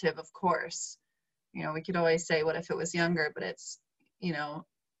relative, of course. You know, we could always say, what if it was younger? But it's, you know,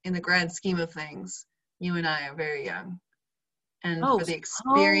 in the grand scheme of things, you and I are very young. And for the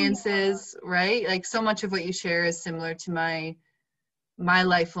experiences, right? Like, so much of what you share is similar to my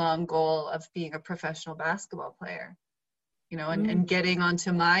lifelong goal of being a professional basketball player, you know, and getting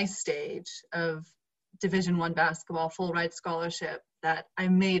onto my stage of Division I basketball, full ride scholarship, that I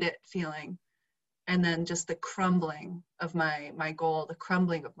made it feeling. And then just the crumbling of my goal, the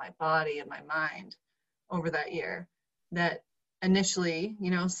crumbling of my body and my mind over that year, that initially, you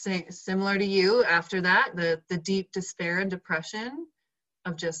know, similar to you, after that, the deep despair and depression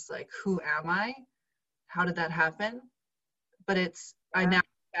of just like, who am I? How did that happen? But I now look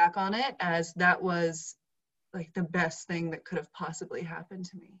back on it as that was like the best thing that could have possibly happened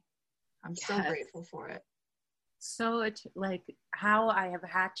to me. I'm so grateful for it. So it's like how I have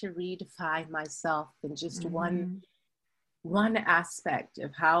had to redefine myself in just one aspect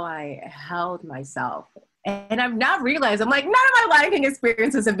of how I held myself. And I've now realized, I'm like, none of my Lion King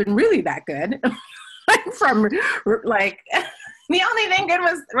experiences have been really that good. From like, the only thing good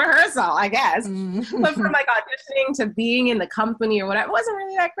was rehearsal, I guess. But from like auditioning to being in the company or whatever, it wasn't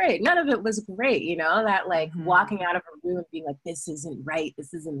really that great. None of it was great, you know, that like walking out of a room and being like, this isn't right.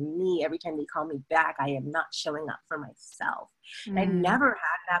 This isn't me. Every time they call me back, I am not showing up for myself. I never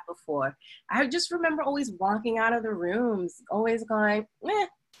had that before. I just remember always walking out of the rooms, always going,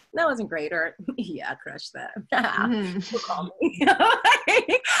 that wasn't great, or yeah, crush that. Call me.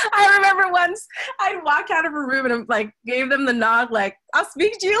 I remember once I walked out of a room and like gave them the nod, like, I'll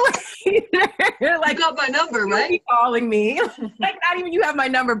speak to you later. Like, you got my number, right? Calling me. Like, not even you have my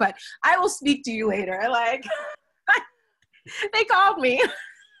number, but I will speak to you later. Like, they called me.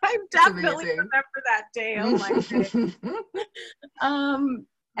 I definitely remember that day. Oh my goodness.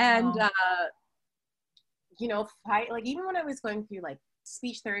 And you know, like even when I was going through like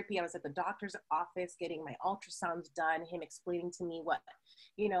speech therapy, I was at the doctor's office getting my ultrasounds done, him explaining to me what,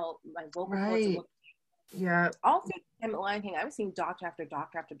 you know, my vocal cords are looking. Yeah. Also, I'm lying. I was seeing doctor after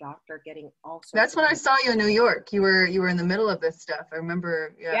doctor after doctor getting all sorts. That's when I saw you in New York. You were in the middle of this stuff. I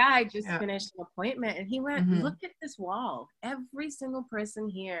remember. Yeah, I just finished an appointment, and he went, "Look at this wall. Every single person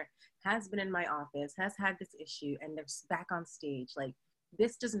here has been in my office, has had this issue, and they're back on stage. Like,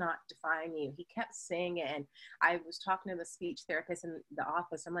 this does not define you." He kept saying it, and I was talking to the speech therapist in the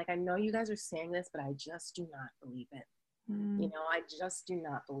office. I'm like, "I know you guys are saying this, but I just do not believe it. You know, I just do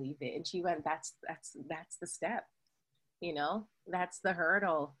not believe it." And she went, that's the step, you know, that's the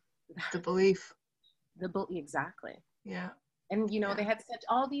hurdle. The belief. Exactly. Yeah. And, you know, they had such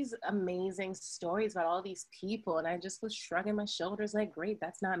all these amazing stories about all these people. And I just was shrugging my shoulders like, great,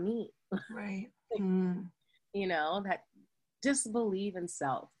 that's not me. Right. You know, that just believe in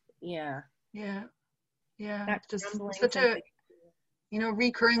self. Yeah. Yeah. Yeah. That's just such a, you know,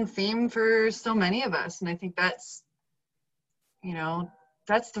 recurring theme for so many of us. And I think that's, you know,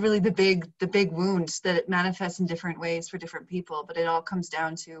 that's really the big wound, that it manifests in different ways for different people, but it all comes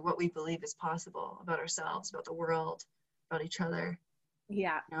down to what we believe is possible about ourselves, about the world, about each other.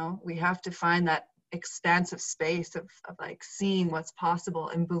 Yeah. You know, we have to find that expansive space of like seeing what's possible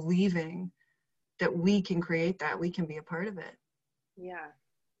and believing that we can create that, we can be a part of it. Yeah.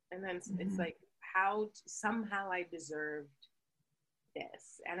 And then it's like, somehow I deserved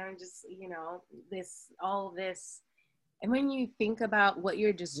this. And I'm just, you know, all this. And when you think about what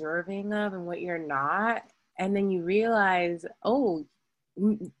you're deserving of and what you're not, and then you realize, oh,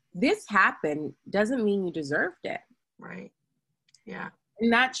 this happened doesn't mean you deserved it. Right. Yeah.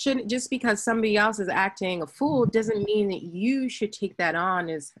 And that shouldn't, just because somebody else is acting a fool doesn't mean that you should take that on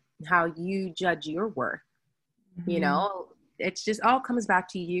as how you judge your worth. You know, it's just all comes back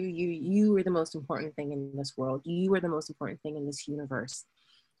to you. You are the most important thing in this world. You are the most important thing in this universe.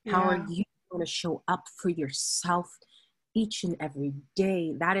 Yeah. How are you going to show up for yourself each and every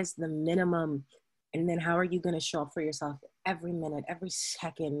day? That is the minimum. And then how are you going to show up for yourself every minute, every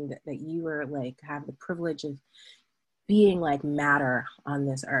second that you are like, have the privilege of being like matter on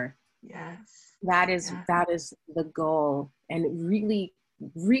this earth? Yes. That is the goal. And really,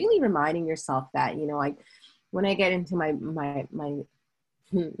 really reminding yourself that, you know, like when I get into my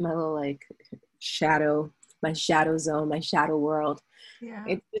little like shadow zone, my shadow world,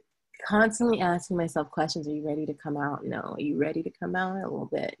 it's constantly asking myself questions. Are you ready to come out? No. Are you ready to come out a little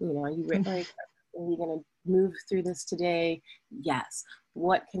bit? You know, are you ready? Like, are we going to move through this today? Yes.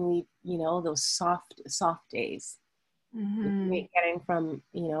 What can we, you know, those soft days, getting from,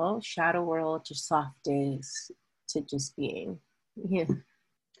 you know, shadow world to soft days to just being. Yeah.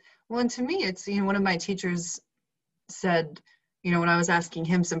 Well, and to me, it's, you know, one of my teachers said, you know, when I was asking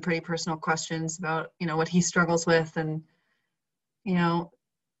him some pretty personal questions about, you know, what he struggles with and, you know,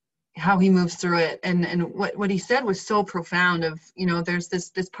 how he moves through it. And what he said was so profound of, you know, there's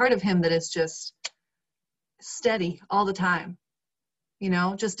this part of him that is just steady all the time, you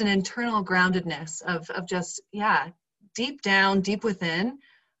know, just an internal groundedness of just, yeah, deep down, deep within,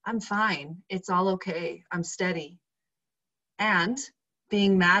 I'm fine. It's all okay. I'm steady. And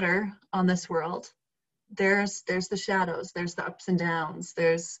being matter on this world, there's the shadows, there's the ups and downs,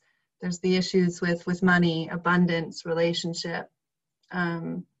 there's the issues with money, abundance, relationship,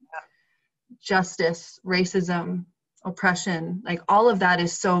 justice, racism, oppression, like all of that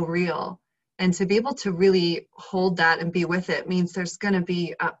is so real. And to be able to really hold that and be with it means there's going to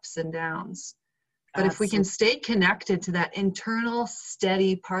be ups and downs. But if we can stay connected to that internal,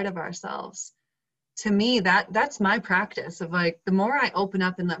 steady part of ourselves, to me, that's my practice of like, the more I open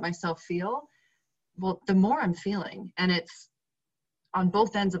up and let myself feel, well, the more I'm feeling. And it's on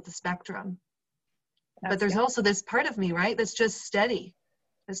both ends of the spectrum. But there's also this part of me, right, that's just steady.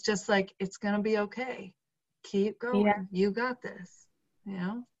 It's just like, it's going to be okay. Keep going. Yeah. You got this, you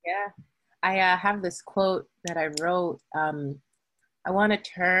know? Yeah. I have this quote that I wrote. I want to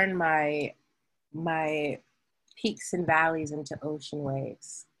turn my peaks and valleys into ocean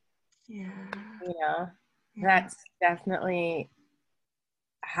waves. Yeah. You know, that's definitely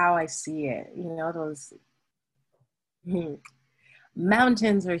how I see it. You know, those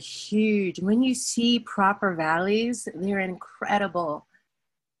mountains are huge. When you see proper valleys, they're incredible.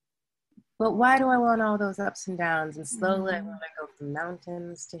 But why do I want all those ups and downs? And slowly I want to go from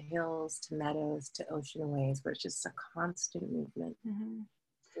mountains to hills to meadows to ocean waves, where it's just a constant movement. You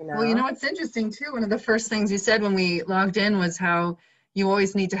know? Well, you know, what's interesting too, one of the first things you said when we logged in was how you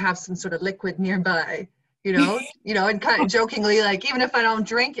always need to have some sort of liquid nearby, And kind of jokingly, like, even if I don't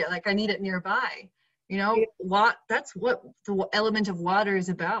drink it, like I need it nearby. That's what the element of water is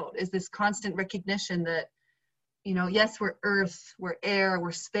about, is this constant recognition that, yes, we're earth, we're air,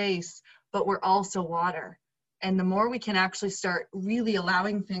 we're space, but we're also water. And the more we can actually start really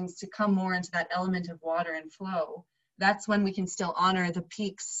allowing things to come more into that element of water and flow, that's when we can still honor the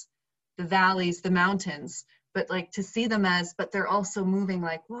peaks, the valleys, the mountains, but like to see them as, but they're also moving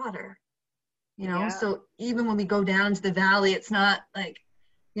like water, So even when we go down to the valley, it's not like,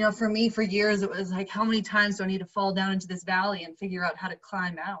 for me, for years, it was like, how many times do I need to fall down into this valley and figure out how to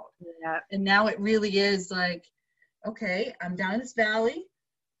climb out? Yeah. And now it really is like, okay, I'm down in this valley.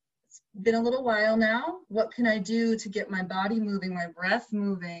 It's been a little while now. What can I do to get my body moving, my breath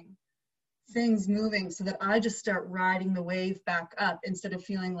moving, things moving, so that I just start riding the wave back up instead of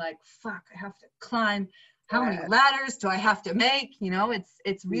feeling like, fuck, I have to climb. How many ladders do I have to make?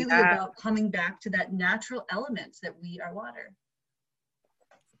 It's really about coming back to that natural element that we are water.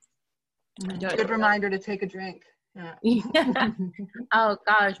 Good reminder to take a drink. Yeah. Oh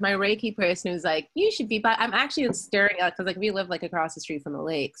gosh, my Reiki person was like, you should be, I'm actually staring at, because like we live like across the street from a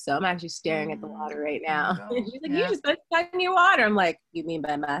lake, so I'm actually staring at the water right now. She's like, you just spend your water. I'm like, you mean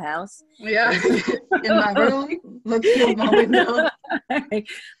by my house? Yeah. In my room, look through my window.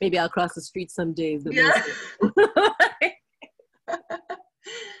 Maybe I'll cross the street some days, but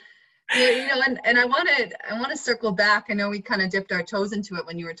and I want to circle back. I know we kind of dipped our toes into it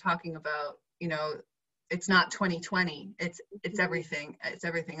when you were talking about, it's not 2020, it's everything, it's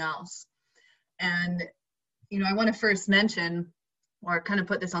everything else. And, I want to first mention, or kind of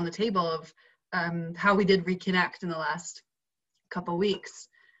put this on the table of how we did reconnect in the last couple weeks,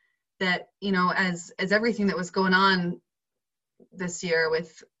 that, as everything that was going on this year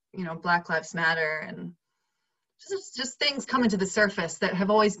with, Black Lives Matter and just things coming to the surface that have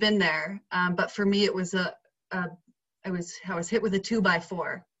always been there. But for me, it was I was hit with a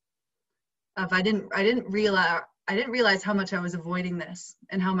 2x4 of I didn't realize how much I was avoiding this,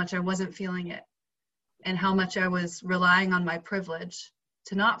 and how much I wasn't feeling it, and how much I was relying on my privilege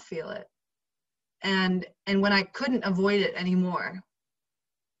to not feel it. And when I couldn't avoid it anymore,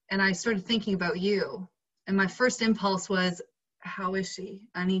 and I started thinking about you, and my first impulse was, how is she?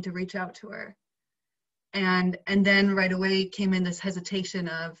 I need to reach out to her. And then right away came in this hesitation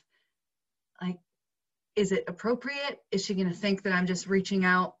of, like, is it appropriate? Is she going to think that I'm just reaching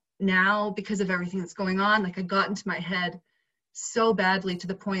out now because of everything that's going on? Like, I got into my head so badly to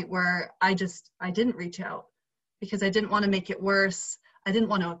the point where I didn't reach out, because I didn't want to make it worse. I didn't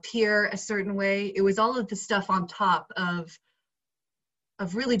want to appear a certain way. It was all of the stuff on top of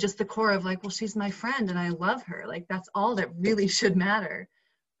really just the core of like, well, she's my friend and I love her. Like, that's all that really should matter.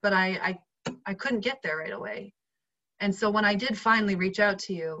 But I couldn't get there right away. And so when I did finally reach out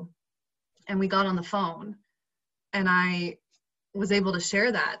to you and we got on the phone, and I was able to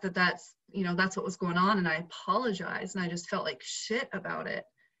share that's what was going on, and I apologized, and I just felt like shit about it,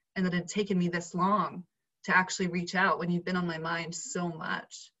 and that it had taken me this long to actually reach out when you've been on my mind so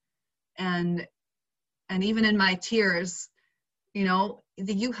much. And even in my tears, you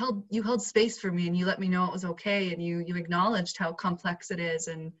held space for me, and you let me know it was okay, and you acknowledged how complex it is,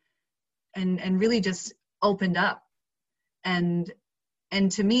 and really just opened up. And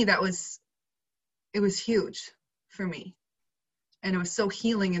to me, it was huge for me. And it was so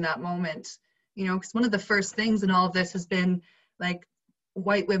healing in that moment, because one of the first things in all of this has been like,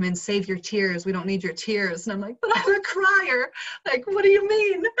 white women, save your tears. We don't need your tears. And I'm like, but I'm a crier. Like, what do you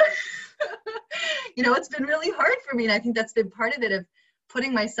mean? It's been really hard for me. And I think that's been part of it, of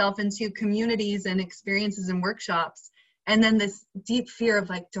putting myself into communities and experiences and workshops. And then this deep fear of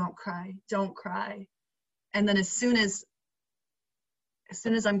like, don't cry, don't cry. And then as soon as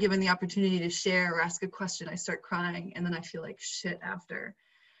I'm given the opportunity to share or ask a question, I start crying, and then I feel like shit after.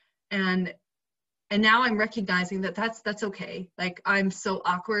 And now I'm recognizing that that's okay. Like, I'm so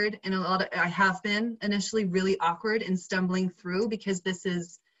awkward, and I have been initially really awkward and stumbling through, because this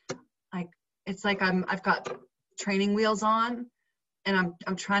is like, it's like I've got training wheels on, and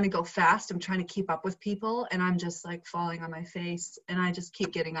I'm trying to go fast. I'm trying to keep up with people, and I'm just like falling on my face, and I just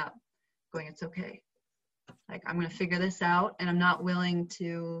keep getting up, going, it's okay. Like, I'm going to figure this out, and I'm not willing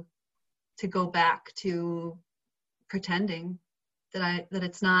to go back to pretending that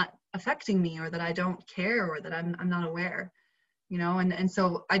it's not affecting me, or that I don't care, or that I'm not aware, and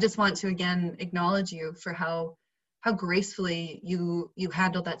so I just want to again acknowledge you for how gracefully you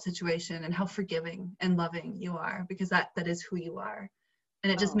handled that situation, and how forgiving and loving you are, because that is who you are,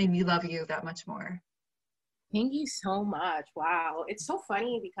 and it just made me love you that much more. Thank you so much. Wow. It's so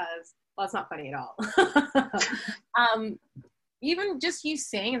funny because, well, it's not funny at all. even just you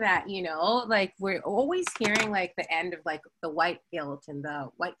saying that, you know, like we're always hearing like the end of like the white guilt and the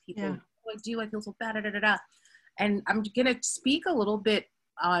white people, what do I feel so bad, da, da, da, da. And I'm gonna speak a little bit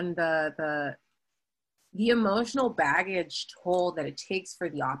on the emotional baggage toll that it takes for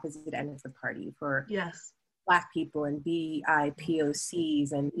the opposite end of the party, for Black people and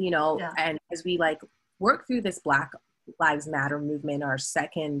BIPOCs, and you know, and as we like work through this Black Lives Matter movement, our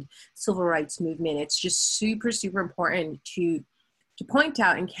second civil rights movement, it's just super, super important to point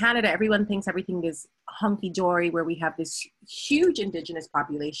out in Canada, everyone thinks everything is hunky-dory, where we have this huge Indigenous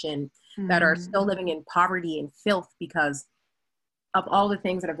population that are still living in poverty and filth because of all the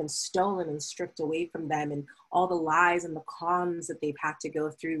things that have been stolen and stripped away from them, and all the lies and the cons that they've had to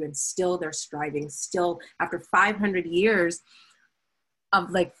go through, and still they're striving, still after 500 years of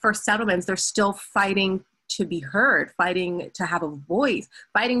like first settlements, they're still fighting to be heard, fighting to have a voice,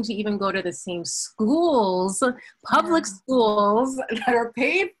 fighting to even go to the same schools, public schools that are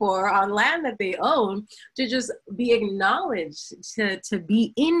paid for on land that they own, to just be acknowledged, to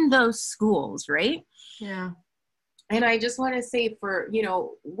be in those schools, right? Yeah. And I just want to say, for, you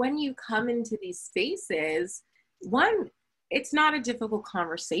know, when you come into these spaces, one, it's not a difficult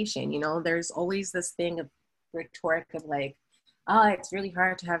conversation. You know, there's always this thing of rhetoric of like, oh, it's really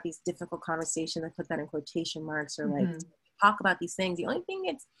hard to have these difficult conversations. I put that in quotation marks, or like talk about these things. The only thing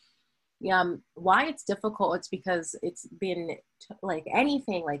it's, why it's difficult, it's because it's been like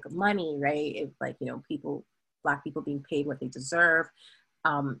anything like money, right? It's like, you know, Black people being paid what they deserve.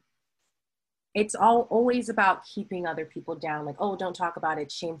 It's always about keeping other people down. Like, oh, don't talk about it.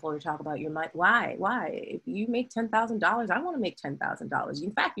 It's shameful to talk about your money. Why? If you make $10,000, I want to make $10,000.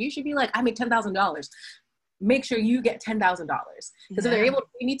 In fact, you should be like, I make $10,000. Make sure you get $10,000. Because if they're able to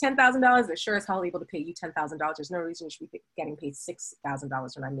pay me $10,000, they're sure as hell able to pay you $10,000. There's no reason you should be getting paid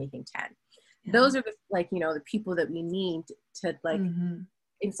 $6,000 when I'm making 10. Those are the, like, you know, the people that we need to like,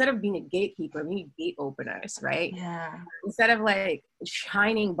 instead of being a gatekeeper, we need gate openers, right? Yeah. Instead of like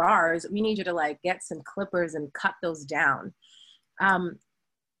shining bars, we need you to like get some clippers and cut those down.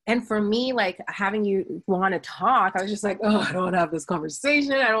 And for me, like having you want to talk, I was just like, oh, I don't want to have this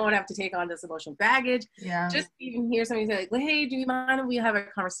conversation. I don't want to have to take on this emotional baggage. Yeah. Just even hear somebody say like, hey, do you mind if we have a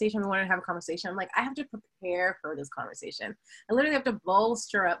conversation? We want to have a conversation. I'm like, I have to prepare for this conversation. I literally have to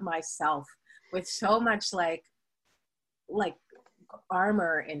bolster up myself with so much like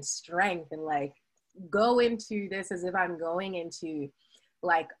armor and strength, and like go into this as if I'm going into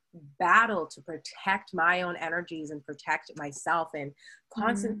like battle to protect my own energies and protect myself, and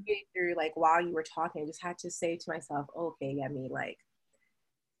concentrate through, like, while you were talking, I just had to say to myself, okay, Yemie, like,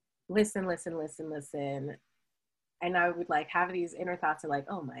 listen. And I would like have these inner thoughts of like,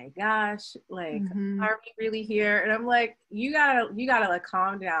 oh my gosh, like, are we really here? And I'm like, you gotta like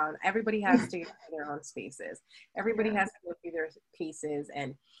calm down. Everybody has to go through their own spaces. Everybody has to go through their paces.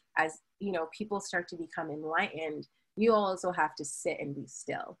 And as, you know, people start to become enlightened, you also have to sit and be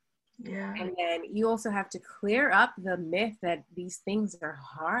still. Yeah. And then you also have to clear up the myth that these things are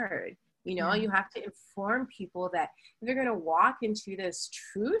hard. You know, you have to inform people that if they're going to walk into this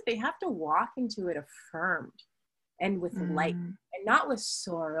truth, they have to walk into it affirmed and with light, and not with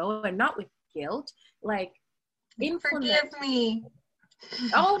sorrow and not with guilt. Like, forgive me.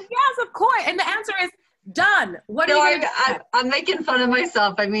 Oh, yes, of course. And the answer is done. What are you I'm making fun of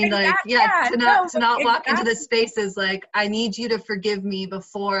myself. I mean, exactly. like, to not walk into the spaces like, I need you to forgive me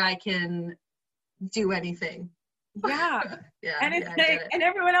before I can do anything. Yeah. And it's like, and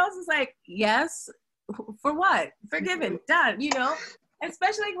everyone else is like, yes, for what? Forgiven, done, you know?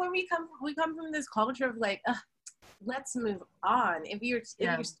 Especially like when we come from this culture of like, let's move on. If you're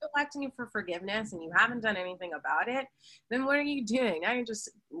still acting for forgiveness and you haven't done anything about it, then what are you doing? Now you're just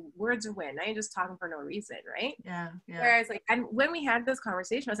words are win. Now you're just talking for no reason, right? Yeah. Whereas like, and when we had this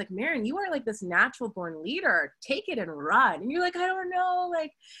conversation, I was like, Marion, you are like this natural born leader. Take it and run. And you're like, I don't know,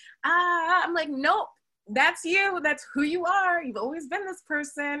 like, I'm like, nope, that's you. That's who you are. You've always been this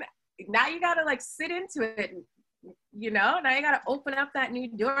person. Now you gotta like sit into it. You know, now you gotta open up that new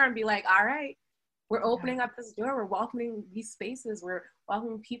door and be like, all right, we're opening up this door. We're welcoming these spaces. We're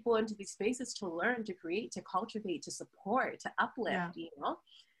welcoming people into these spaces to learn, to create, to cultivate, to support, to uplift, you know,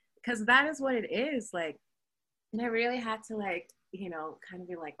 because that is what it is. Like, and I really had to like, you know, kind of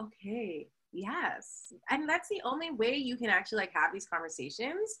be like, okay, yes. And that's the only way you can actually like have these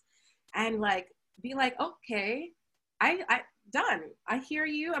conversations and like, be like, okay, I done. I hear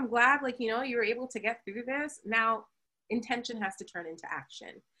you. I'm glad, like, you know, you were able to get through this. Now intention has to turn into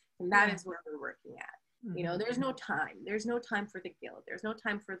action. And that is where we're working at. You know, there's no time. There's no time for the guilt. There's no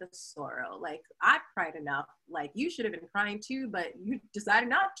time for the sorrow. Like, I've cried enough. Like, you should have been crying too, but you decided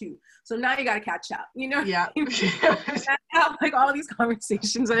not to. So now you got to catch up, you know? Yeah. That's how, like, all these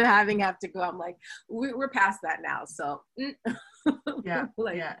conversations I'm having have to go. I'm like, we're past that now. So, yeah.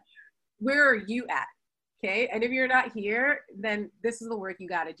 like, yeah. where are you at? Okay. And if you're not here, then this is the work you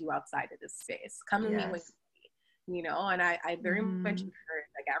got to do outside of this space. Come and meet with me, you know? And I very much encourage,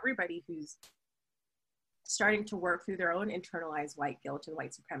 like, everybody who's starting to work through their own internalized white guilt and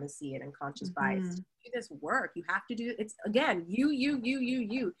white supremacy and unconscious bias to do this work. You have to do it's again, you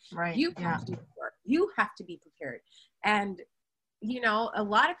right. You have to do the work. You have to be prepared. And you know, a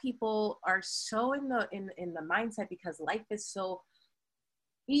lot of people are so in the mindset, because life is so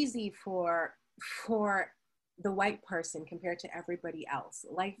easy for the white person compared to everybody else.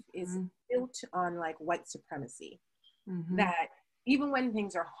 Life is built on like white supremacy, that even when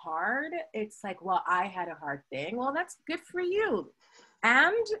things are hard, it's like, well, I had a hard thing. Well, that's good for you.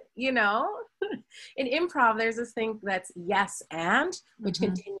 And, you know, in improv, there's this thing that's yes, and, which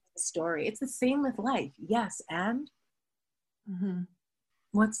continues the story. It's the same with life. Yes, and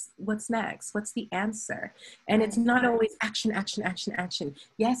what's next? What's the answer? And it's not always action, action, action, action.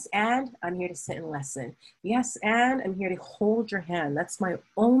 Yes, and I'm here to sit and listen. Yes, and I'm here to hold your hand. That's my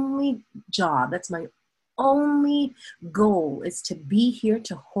only job. That's my only goal, is to be here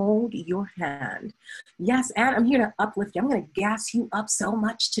to hold your hand. Yes, and I'm here to uplift you. I'm going to gas you up so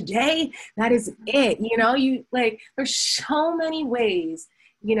much today. That is it. You know, you like, there's so many ways,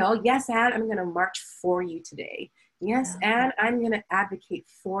 you know. Yes, and I'm going to march for you today. Yes, and I'm going to advocate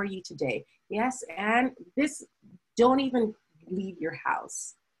for you today. Yes, and this, don't even leave your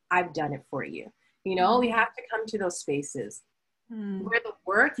house. I've done it for you. You know, we have to come to those spaces where the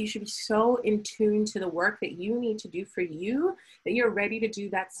work, you should be so in tune to the work that you need to do for you, that you're ready to do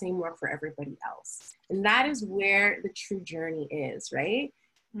that same work for everybody else. And that is where the true journey is, right?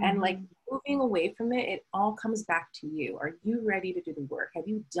 And like moving away from it, it all comes back to you. Are you ready to do the work? Have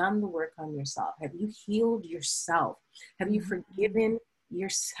you done the work on yourself? Have you healed yourself? Have you forgiven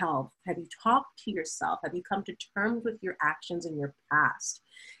yourself? Have you talked to yourself? Have you come to terms with your actions in your past?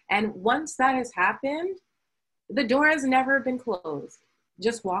 And once that has happened, the door has never been closed.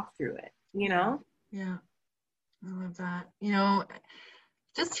 Just walk through it, you know? Yeah, I love that. You know,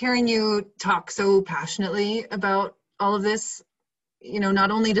 just hearing you talk so passionately about all of this, you know, not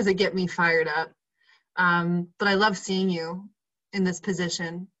only does it get me fired up, but I love seeing you in this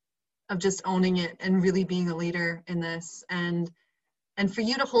position of just owning it and really being a leader in this, and for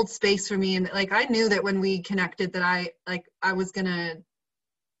you to hold space for me. And like, I knew that when we connected that I was gonna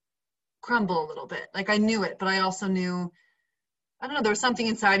crumble a little bit. Like, I knew it, but I also knew, I don't know, there was something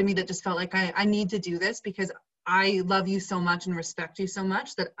inside of me that just felt like I need to do this because I love you so much and respect you so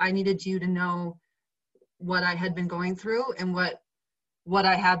much that I needed you to know what I had been going through and what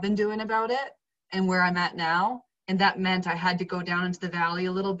I have been doing about it and where I'm at now. And that meant I had to go down into the valley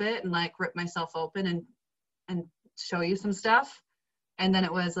a little bit and like rip myself open and show you some stuff. And then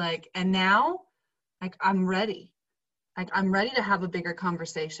it was like, and now, like, I'm ready. Like, I'm ready to have a bigger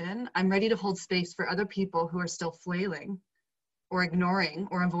conversation. I'm ready to hold space for other people who are still flailing or ignoring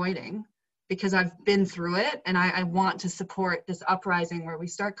or avoiding, because I've been through it, and I want to support this uprising where we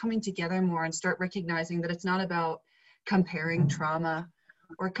start coming together more and start recognizing that it's not about comparing trauma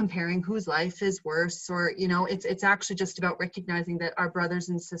or comparing whose life is worse, or, you know, it's actually just about recognizing that our brothers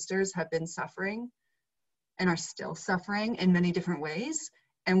and sisters have been suffering and are still suffering in many different ways.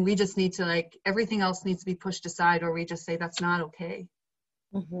 And we just need to, like, everything else needs to be pushed aside, or we just say that's not okay.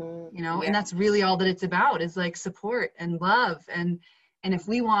 You know, and that's really all that it's about, is like support and love. And if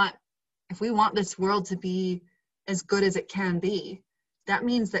we want this world to be as good as it can be, that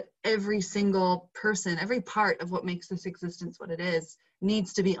means that every single person, every part of what makes this existence what it is,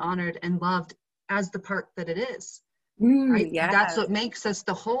 needs to be honored and loved as the part that it is. Right? That's what makes us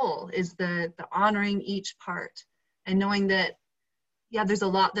the whole, is the honoring each part and knowing that, yeah, there's a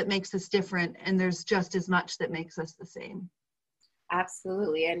lot that makes us different, and there's just as much that makes us the same.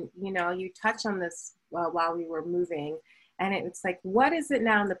 Absolutely. And, you know, you touched on this while we were moving, and it's like, what is it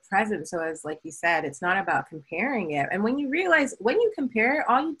now in the present? So as like you said, it's not about comparing it. And when you realize, when you compare,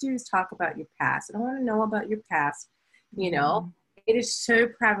 all you do is talk about your past. I don't want to know about your past. You know, it is so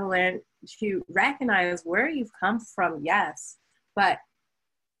prevalent to recognize where you've come from. Yes.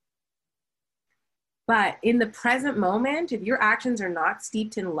 But in the present moment, if your actions are not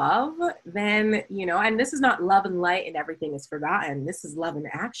steeped in love, then, you know, and this is not love and light and everything is forgotten. This is love and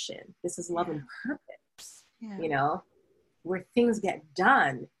action. This is love and purpose, you know, where things get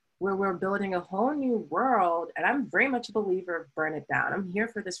done. where we're building a whole new world. And I'm very much a believer of burn it down. I'm here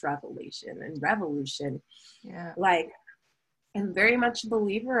for this revelation and revolution. Yeah. Like, I'm very much a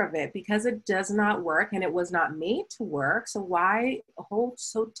believer of it because it does not work and it was not made to work. So why hold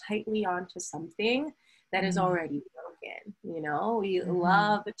so tightly onto something that is already broken? You know, we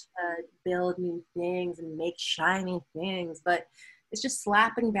love to build new things and make shiny things, but it's just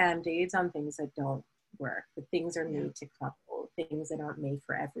slapping band-aids on things that don't work. The things are made to crumble, things that aren't made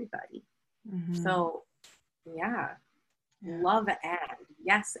for everybody. So love and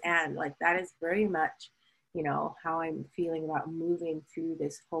yes, and like that is very much, you know, how I'm feeling about moving through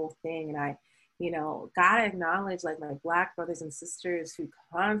this whole thing. And I, you know, gotta acknowledge like my Black brothers and sisters who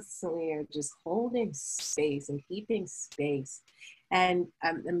constantly are just holding space and keeping space. And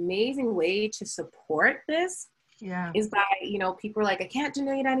an amazing way to support this is by, you know, people are like, I can't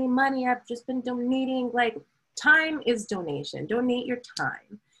donate any money. I've just been donating. Like, time is donation. Donate your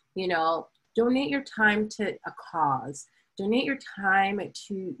time, you know, donate your time to a cause. Donate your time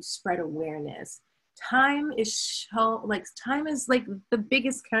to spread awareness. Time is time is like the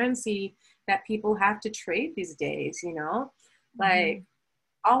biggest currency that people have to trade these days, you know, like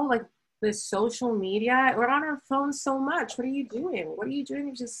all like the social media, we're on our phones so much. What are you doing? What are you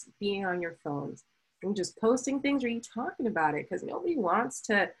doing just being on your phones and just posting things? Or are you talking about it? Because nobody wants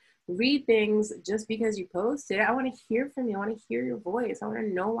to read things just because you post it. I want to hear from you. I want to hear your voice. I want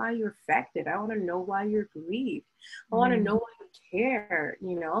to know why you're affected. I want to know why you're grieved. I want to know why you care,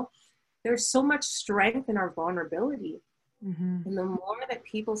 you know. There's so much strength in our vulnerability. And the more that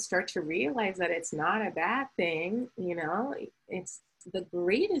people start to realize that it's not a bad thing, you know, it's the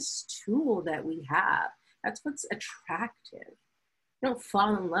greatest tool that we have. That's what's attractive. You don't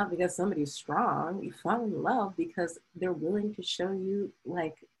fall in love because somebody's strong. You fall in love because they're willing to show you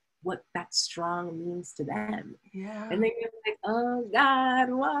like what that strong means to them. And then you're like, oh God,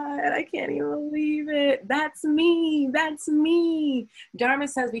 what? I can't even believe it. That's me. That's me. Dharma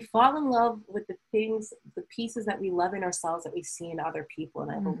says we fall in love with the things, the pieces that we love in ourselves that we see in other people.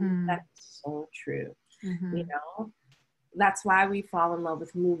 And I believe that's so true. You know, that's why we fall in love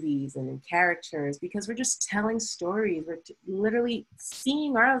with movies and in characters, because we're just telling stories. We're literally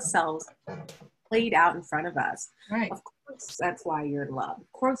seeing ourselves played out in front of us. Of course, that's why you're in love. Of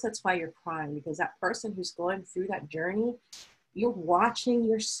course, that's why you're crying, because that person who's going through that journey, you're watching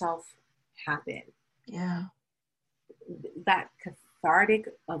yourself happen. That cathartic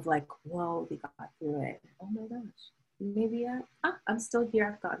of like, whoa, they got through it. Oh my gosh, maybe I'm still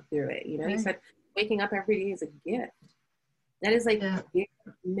here. I've gone through it. You know, you said waking up every day is a gift. That is like the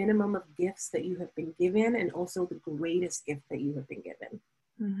minimum of gifts that you have been given, and also the greatest gift that you have been given.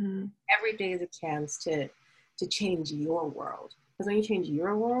 Every day is a chance to change your world. Because when you change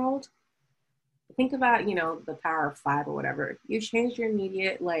your world, think about, you know, the power of 5 or whatever. You change your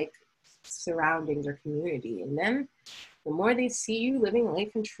immediate like surroundings or community. And then the more they see you living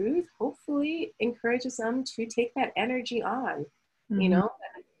life in truth, hopefully encourages them to take that energy on, you know,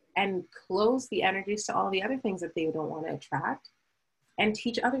 and close the energies to all the other things that they don't want to attract. And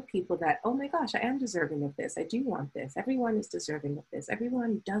teach other people that, oh my gosh, I am deserving of this. I do want this. Everyone is deserving of this.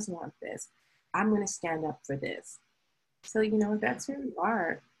 Everyone does want this. I'm going to stand up for this. So, you know, that's where we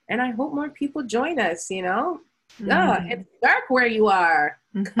are. And I hope more people join us, you know. It's dark where you are.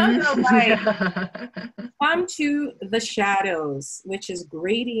 Come to the light. Come to the shadows, which is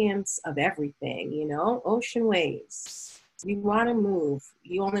gradients of everything, you know, ocean waves. You want to move.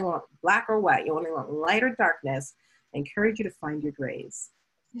 You only want black or white. You only want light or darkness. I encourage you to find your grace.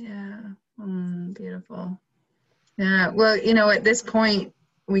 Beautiful. Well, you know, at this point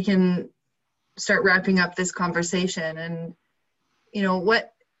we can start wrapping up this conversation, and you know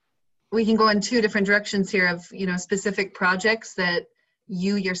what, we can go in 2 different directions here of, you know, specific projects that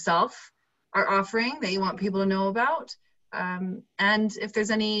you yourself are offering that you want people to know about, and if there's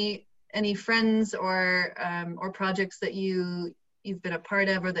any friends or projects that you've been a part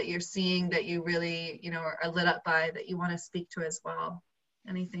of, or that you're seeing that you really, you know, are lit up by, that you want to speak to as well.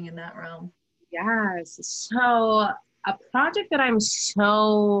 Anything in that realm? Yes. So a project that I'm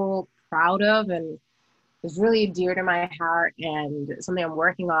so proud of and is really dear to my heart and something I'm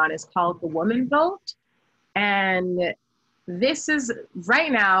working on is called the Woman Vote. And this is,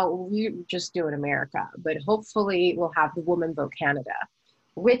 right now, we just do it in America, but hopefully we'll have the Woman Vote Canada,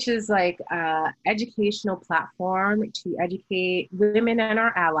 which is like an educational platform to educate women and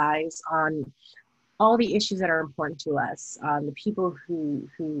our allies on all the issues that are important to us, the people who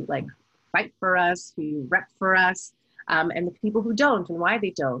like fight for us, who rep for us, and the people who don't and why they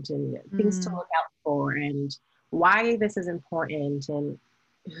don't, and things to look out for and why this is important. And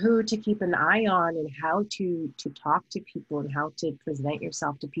who to keep an eye on and how to talk to people and how to present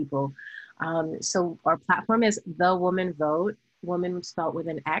yourself to people. So our platform is The Woman Vote, woman spelled with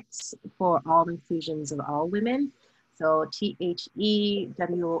an X, for all inclusions of all women. So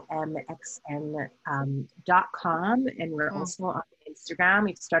THEWOMXN.com. And we're also on Instagram.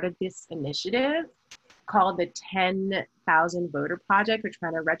 We've started this initiative called the 10,000 Voter Project. We're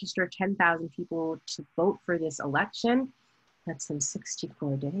trying to register 10,000 people to vote for this election. That's in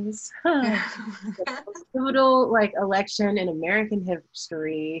 64 days. The most pivotal election in American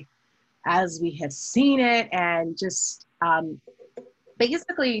history as we have seen it, and just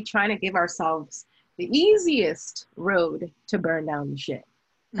basically trying to give ourselves the easiest road to burn down the shit.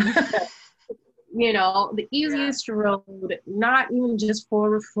 The easiest road, not even just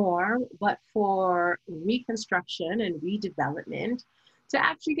for reform, but for reconstruction and redevelopment, to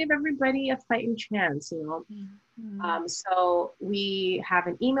actually give everybody a fighting chance, So we have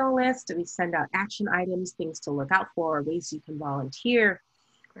an email list, and we send out action items, things to look out for, ways you can volunteer,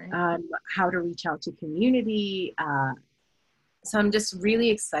 how to reach out to community. So I'm just really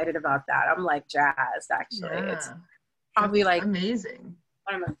excited about that. I'm jazzed, actually. Yeah. It's probably amazing.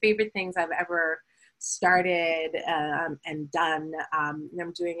 One of my favorite things I've ever started and done. And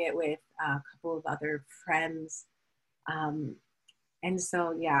I'm doing it with a couple of other friends. And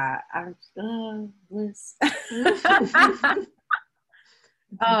so, yeah, I'm bliss.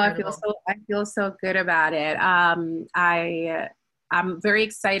 I feel so good about it. I'm very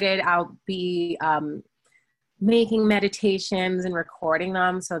excited. I'll be making meditations and recording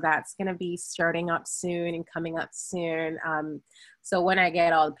them. So that's going to be starting up soon and coming up soon. So when I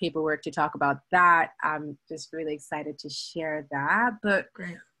get all the paperwork to talk about that, I'm just really excited to share that. But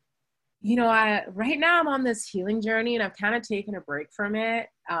great. Right now I'm on this healing journey, and I've kind of taken a break from it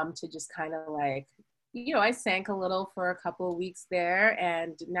to just kind of I sank a little for a couple of weeks there,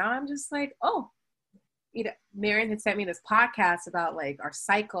 and now I'm just Marion had sent me this podcast about our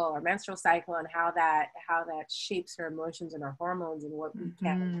cycle, our menstrual cycle, and how that shapes our emotions and our hormones and what we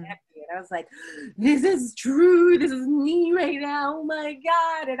can and can't do. And I was like, this is true. This is me right now. Oh my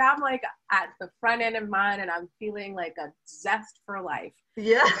God. And I'm at the front end of mine, and I'm feeling a zest for life.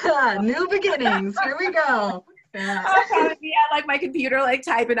 Yeah. New beginnings. Here we go. Yeah. I'm probably be at my computer,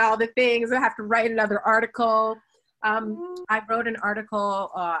 typing all the things. I have to write another article. I wrote an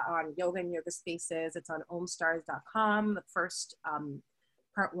article on yoga and yoga spaces. It's on omstars.com. The first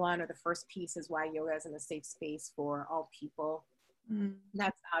part one, or the first piece, is why yoga isn't a safe space for all people.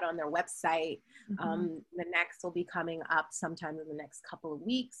 That's out on their website. The next will be coming up sometime in the next couple of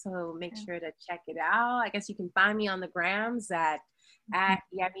weeks. So make sure to check it out. I guess you can find me on the grams at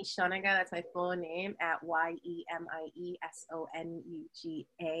Yemie Sonuga. That's my full name, at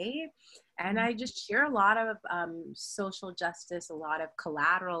YEMIESONUGA. And I just share a lot of social justice, a lot of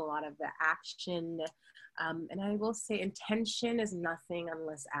collateral, a lot of the action. And I will say intention is nothing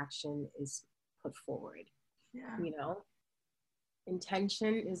unless action is put forward. Yeah.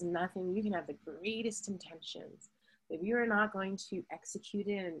 Intention is nothing. You can have the greatest intentions. If you're not going to execute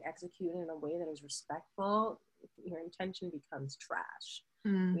it and execute it in a way that is respectful, your intention becomes trash.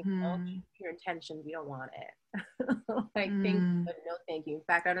 Your intention, we don't want it. Thank you, but no thank you. In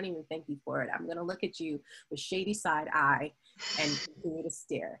fact, I don't even thank you for it. I'm going to look at you with shady side eye and continue to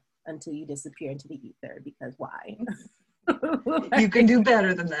stare until you disappear into the ether, because why? You can do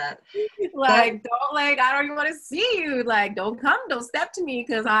better than that. I don't even want to see you. Don't step to me,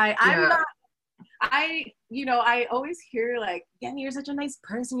 because I'm not. I always hear yeah, you're such a nice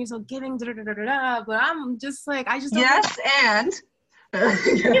person, you're so giving, but I'm just I just don't. Yes, and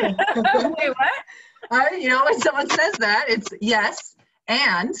wait, what? When someone says that, it's yes,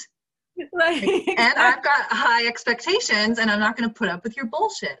 and and I've got high expectations, and I'm not going to put up with your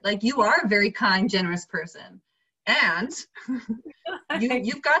bullshit. You are a very kind, generous person, and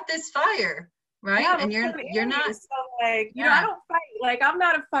you've got this fire. Right. Yeah, and you're not so I don't fight. I'm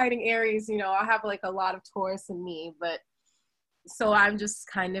not a fighting Aries, I have a lot of Taurus in me, but so I'm just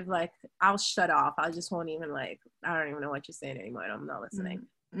kind of I'll shut off. I just won't even I don't even know what you're saying anymore. I'm not listening.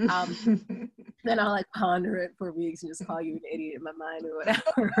 Then I'll ponder it for weeks and just call you an idiot in my mind or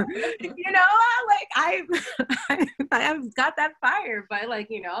whatever. I've got that fire, but I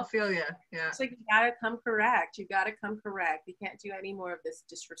feel you. Yeah. It's you gotta come correct. You gotta come correct. You can't do any more of this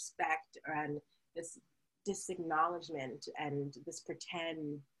disrespect and this disacknowledgement and this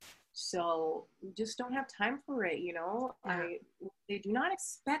pretend. So you just don't have time for it, Yeah. They do not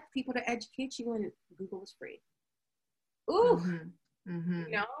expect people to educate you when Google is free. Ooh.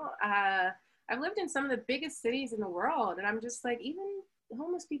 I've lived in some of the biggest cities in the world, and I'm just even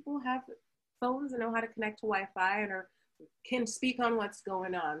homeless people have phones and know how to connect to Wi-Fi and are can speak on what's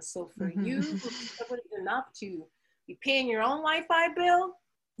going on. So for you, who's privileged enough to be paying your own Wi-Fi bill,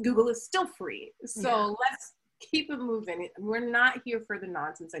 Google is still free. So let's keep it moving. We're not here for the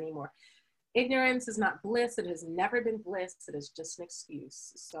nonsense anymore. Ignorance is not bliss. It has never been bliss. It is just an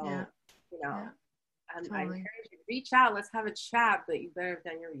excuse. So, you know, totally. I encourage you to reach out. Let's have a chat, but you better have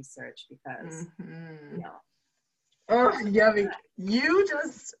done your research because, you know. Oh, Yemie, you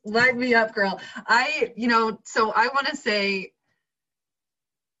just light me up, girl. So I want to say,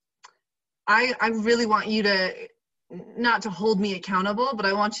 I really want you to, not to hold me accountable, but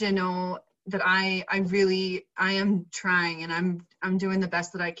I want you to know that I am trying, and I'm doing the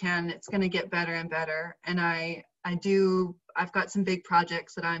best that I can. It's going to get better and better. And I've got some big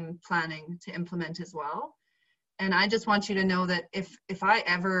projects that I'm planning to implement as well. And I just want you to know that if I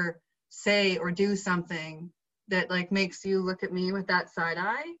ever say or do something that like makes you look at me with that side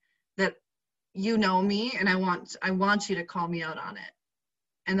eye, that you know me, and I want you to call me out on it.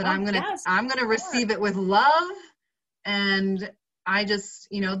 And that I'm gonna receive it with love. And I just,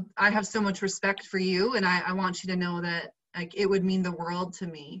 I have so much respect for you, and I want you to know that like it would mean the world to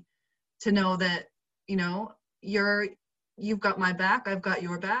me to know that, you've got my back, I've got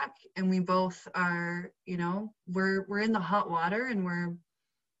your back, and we both are, we're in the hot water, and we're,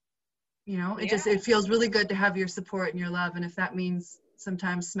 it feels really good to have your support and your love. And if that means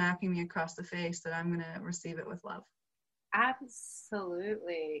sometimes smacking me across the face, that I'm going to receive it with love.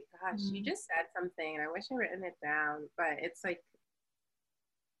 Absolutely. Gosh, you just said something, and I wish I'd written it down, but it's like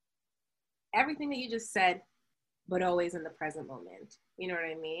everything that you just said, but always in the present moment. You know what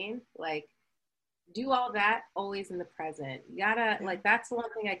I mean? Like, do all that always in the present. You gotta, like, that's the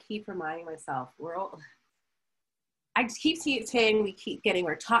one thing I keep reminding myself. I keep saying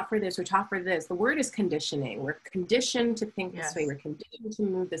we're taught for this, we're taught for this. The word is conditioning. We're conditioned to think this way. We're conditioned to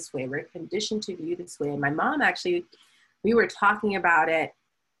move this way. We're conditioned to view this way. And my mom actually, we were talking about it,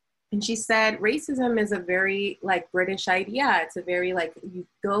 and she said racism is a very like British idea. It's a very like, you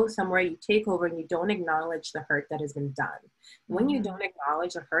go somewhere, you take over, and you don't acknowledge the hurt that has been done. When you don't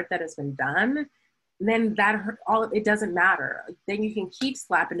acknowledge the hurt that has been done, then that hurt, it doesn't matter. Then you can keep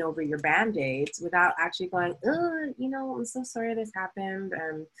slapping over your band-aids without actually going, I'm so sorry this happened,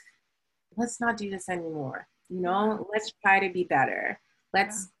 and let's not do this anymore. Let's try to be better.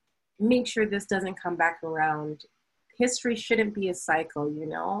 Let's make sure this doesn't come back around. History shouldn't be a cycle,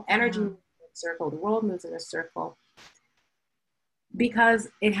 Energy moves in a circle. The world moves in a circle because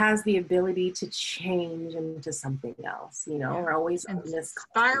it has the ability to change into something else. We're always on this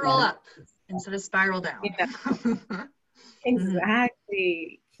spiral up instead of spiral down.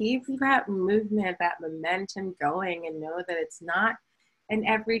 Exactly. Keep that movement, that momentum going, and know that it's not an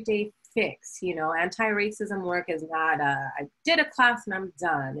everyday fix. Anti-racism work is not I did a class and I'm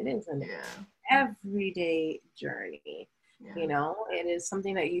done. It is an everyday journey. It is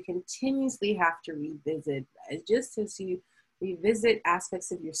something that you continuously have to revisit, just as you revisit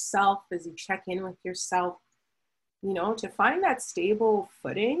aspects of yourself, as you check in with yourself, to find that stable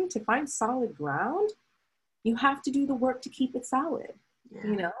footing, to find solid ground. You have to do the work to keep it solid.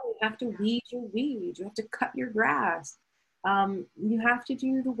 You have to weed your weeds. You have to cut your grass. You have to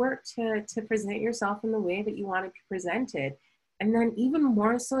do the work to present yourself in the way that you want to be presented. And then even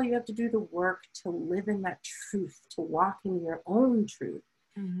more so, you have to do the work to live in that truth, to walk in your own truth,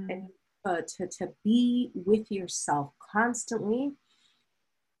 and to be with yourself constantly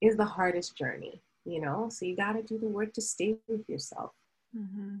is the hardest journey, So you got to do the work to stay with yourself.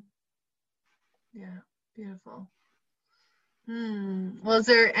 Yeah, beautiful. Well, is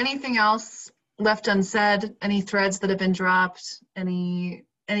there anything else left unsaid? Any threads that have been dropped?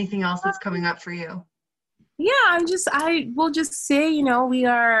 Anything else that's coming up for you? Yeah, I will just say, we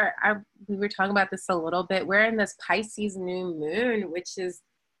were talking about this a little bit. We're in this Pisces new moon, which is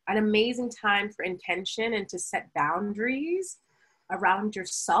an amazing time for intention and to set boundaries around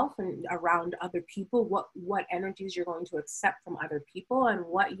yourself and around other people, what energies you're going to accept from other people and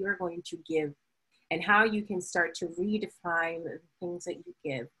what you're going to give, and how you can start to redefine the things that you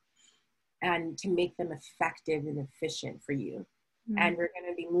give and to make them effective and efficient for you. And we're going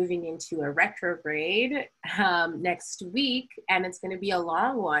to be moving into a retrograde next week, and it's going to be a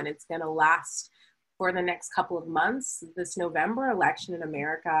long one. It's going to last for the next couple of months. This November election in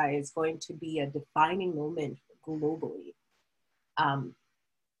America is going to be a defining moment globally.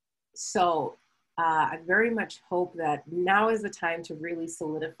 So I very much hope that now is the time to really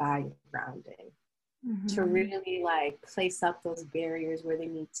solidify your grounding, to really like place up those barriers where they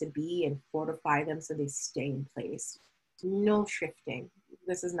need to be and fortify them so they stay in place. No shifting.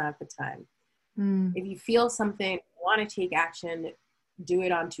 This is not the time. If you feel something, want to take action, do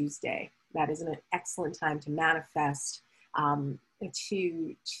it on Tuesday. That is an excellent time to manifest,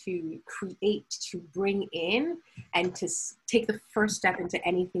 to create, to bring in, and to take the first step into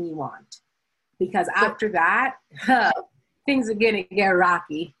anything you want. Because after that, things are gonna get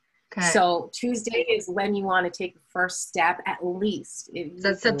rocky. Okay. So Tuesday is when you want to take the first step, at least. Is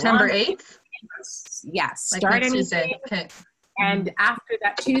that September 8th? Yes. Like Start next anything. Tuesday. Okay. And after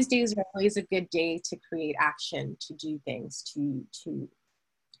that, Tuesday is always a good day to create action, to do things, to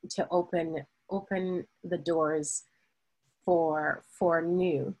open the doors for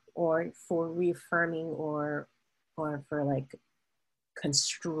new, or for reaffirming, or for like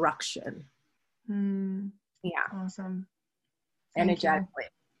Yeah. Awesome. Energetically.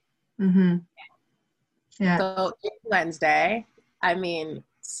 Mm-hmm. Yeah. So Wednesday, I mean,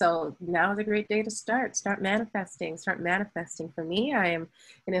 so now is a great day to start manifesting. For me, I am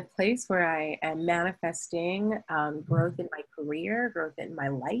in a place where I am manifesting growth in my career, growth in my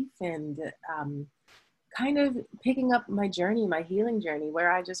life, and kind of picking up my journey, my healing journey,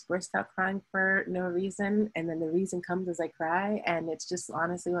 where I just burst out crying for no reason. And then the reason comes as I cry. And it's just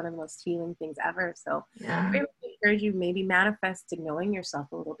honestly one of the most healing things ever. So I really encourage you, maybe manifest in knowing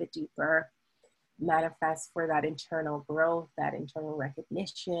yourself a little bit deeper, manifest for that internal growth, that internal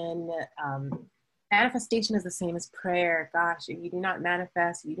recognition. Manifestation is the same as prayer. Gosh, if you do not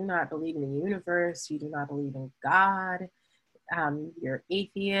manifest, you do not believe in the universe, you do not believe in God, you're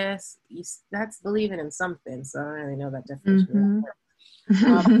atheist, that's believing in something. So I don't really know that definition.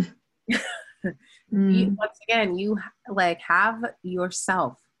 Once again, you like have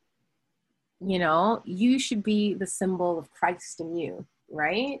yourself, you know, you should be the symbol of Christ in you,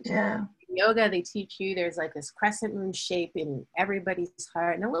 right? Yeah. In yoga, they teach you there's like this crescent moon shape in everybody's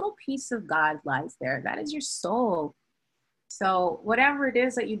heart, and a little piece of God lies there. That is your soul. So whatever it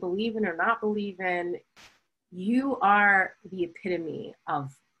is that you believe in or not believe in, you are the epitome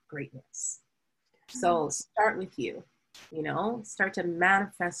of greatness. So start with you, you know, start to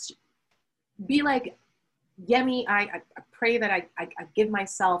manifest. Be like Yemie. I pray that I give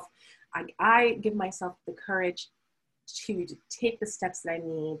myself, I give myself the courage to take the steps that I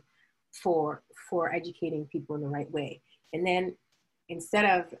need for educating people in the right way. And then instead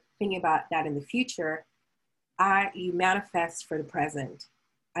of thinking about that in the future, you manifest for the present.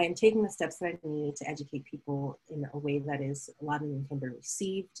 I am taking the steps that I need to educate people in a way that is loving and can be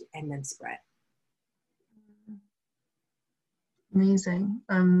received and then spread. Amazing.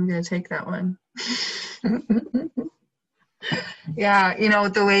 I'm going to take that one. Yeah, you know,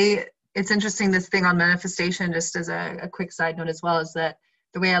 the way it's interesting, this thing on manifestation, just as a quick side note as well, is that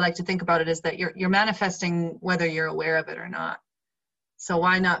the way I like to think about it is that you're manifesting whether you're aware of it or not. So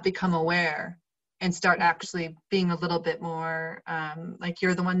why not become aware and start actually being a little bit more like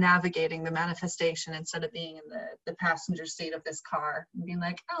you're the one navigating the manifestation, instead of being in the passenger seat of this car and being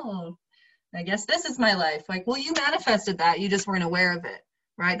like, oh, I guess this is my life. Like, well, you manifested that, you just weren't aware of it,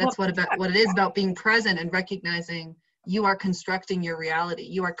 right? That's what it is about, being present and recognizing you are constructing your reality.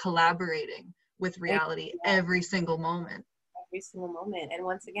 You are collaborating with reality every single moment. Every single moment. And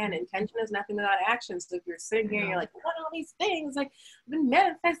once again, intention is nothing without action. So if you're sitting here, you're like, what are all these things? Like, I've been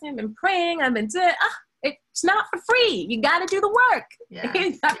manifesting, I've been praying, I've been doing, it's not for free. You got to do the work. Yeah.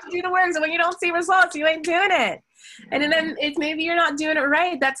 You got to do the work. So when you don't see results, you ain't doing it. Yeah. And then it's maybe you're not doing it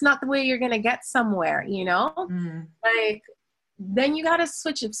right. That's not the way you're going to get somewhere, you know? Like, then you got to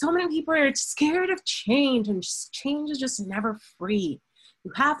switch it. So many people are scared of change, and change is just never free.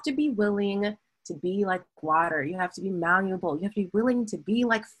 You have to be willing to be like water. You have to be malleable. You have to be willing to be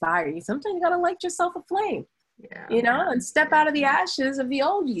like fire. Sometimes you got to light yourself a flame, you know, and step out of the ashes of the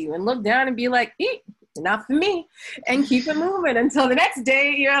old you and look down and be like, enough for me, and keep it moving until the next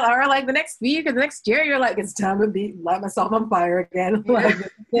day, or like the next week or the next year, you're like, it's time to light myself on fire again. Like,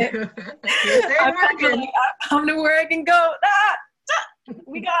 I'm to work and go,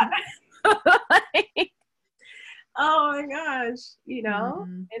 we got like, oh my gosh, you know,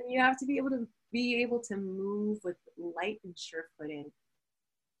 and you have to be able to move with light and sure footing,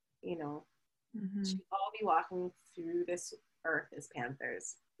 you know, to all be walking through this earth as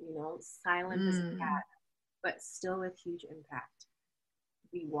panthers, you know, silent as a cat, but still with huge impact.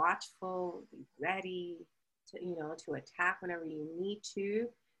 Be watchful, be ready to, you know, to attack whenever you need to.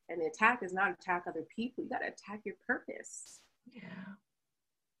 And the attack is not attack other people. You got to attack your purpose. Yeah.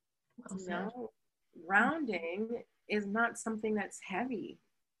 Well you said. know, grounding is not something that's heavy.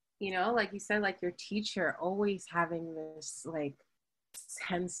 You know, like you said, like your teacher always having this like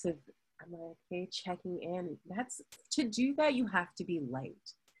sense of, I'm like, okay, checking in. That's, to do that, you have to be light.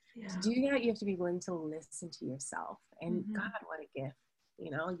 Yeah. To do that, you have to be willing to listen to yourself. And God, what a gift.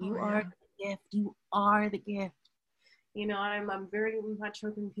 You know, you are the gift. You are the gift. You know, I'm very much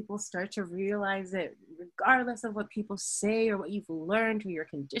hoping people start to realize that regardless of what people say or what you've learned or your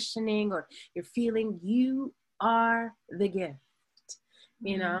conditioning or your feeling, you are the gift.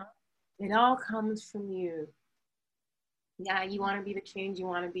 You know, it all comes from you. Yeah, you want to be the change you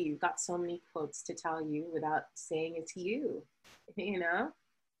want to be. You've got so many quotes to tell you without saying it to you, you know?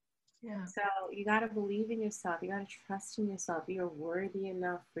 Yeah. So you got to believe in yourself. You got to trust in yourself. You're worthy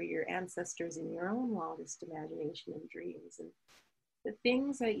enough for your ancestors in your own wildest imagination and dreams. And the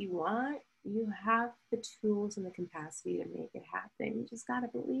things that you want, you have the tools and the capacity to make it happen. You just got to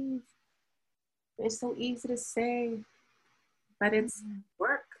believe. It's so easy to say, but it's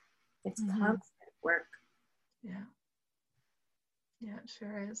work. It's constant work. Yeah. Yeah, it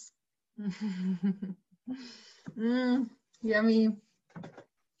sure is. Yemie.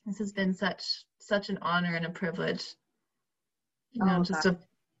 This has been such an honor and a privilege, you know, just to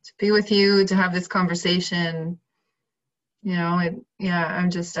be with you, to have this conversation. You know,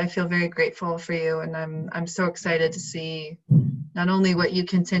 I feel very grateful for you, and I'm so excited to see not only what you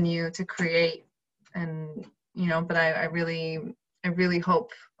continue to create, and you know, but I really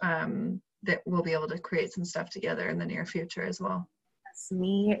hope that we'll be able to create some stuff together in the near future as well. Yes,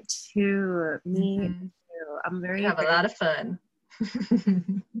 me too. Me too. I'm very have a lot of fun.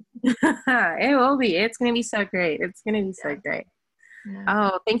 It will be. It's going to be so great. It's going to be so great. Yeah.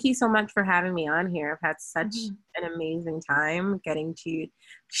 Oh, thank you so much for having me on here. I've had such an amazing time getting to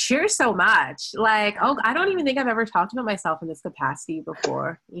share so much. Like, I don't even think I've ever talked about myself in this capacity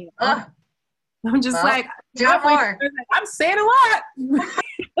before. You know? I'm just like, do it more. I'm saying a lot.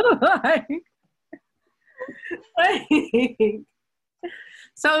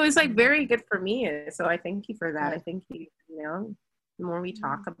 So it was like very good for me. So I thank you for that. Good. I think you know, the more we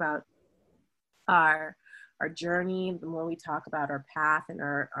talk about our journey, the more we talk about our path and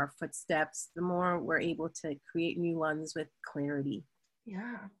our footsteps, the more we're able to create new ones with clarity.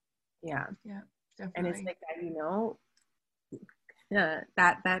 Yeah, definitely. And it's like that, you know,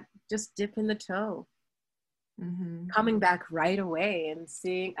 that just dip in the toe. Coming back right away and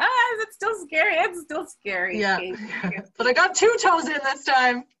seeing, is it still scary? It's still scary. Yeah. But I got 2 toes in this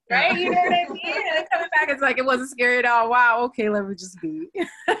time. Right? You know what I mean? And coming back, it's like, it wasn't scary at all. Wow. Okay. Let me just be. Yes.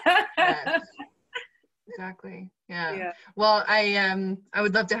 Exactly. Yeah. Well, I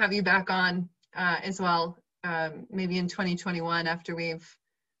would love to have you back on as well. Maybe in 2021 after we've,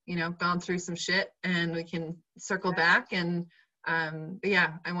 you know, gone through some shit, and we can circle back. And but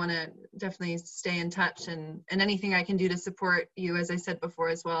yeah, I want to definitely stay in touch, and anything I can do to support you, as I said before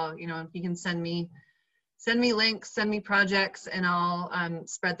as well, you know, if you can send me links, send me projects, and I'll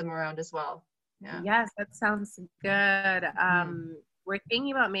spread them around as well. Yeah. Yes, that sounds good. We're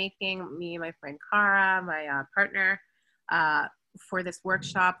thinking about making, me and my friend Cara, my partner, for this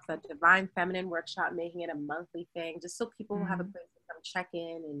workshop, the Divine Feminine workshop, making it a monthly thing, just so people will have a place to come check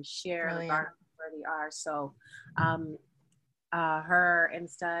in and share regardless of where they are. So her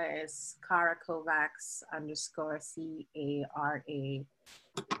Insta is Cara Kovacs _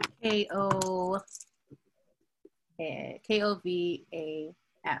 CARAKOVAS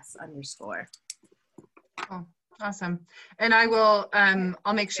 _ Oh, awesome. And I will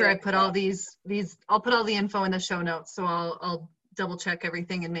I'll make sure I put all these I'll put all the info in the show notes, so I'll double check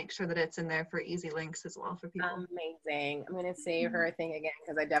everything and make sure that it's in there for easy links as well for people. Amazing. I'm going to say her thing again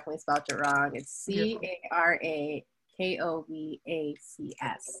because I definitely spelled it wrong. It's CARAKOVACS _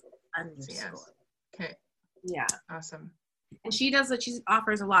 Okay. Yeah. Awesome. And she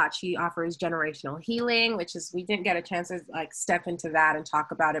offers a lot. She offers generational healing, which is, we didn't get a chance to like step into that and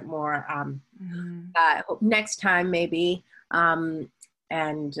talk about it more next time maybe. And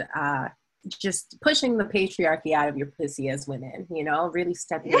just pushing the patriarchy out of your pussy as women, you know, really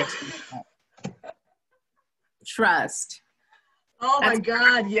stepping into that. Trust. Oh my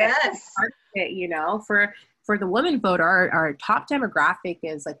God, yes. You know, for the women voter, our top demographic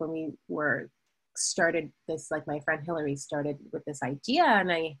is like, when we started this, like my friend Hillary started with this idea, and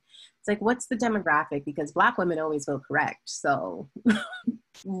it's like, what's the demographic? Because Black women always vote correct. So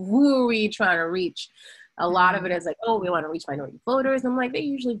who are we trying to reach? A lot of it is like, oh, we want to reach minority voters. I'm like, they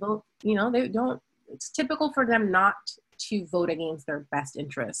usually vote, you know, they don't, it's typical for them not to vote against their best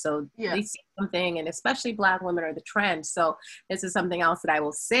interests. So they see something, and especially Black women are the trend. So this is something else that I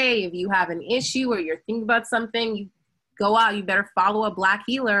will say. If you have an issue or you're thinking about something, you go out, you better follow a Black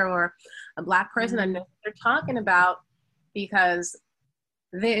healer or a Black person that knows what they're talking about, because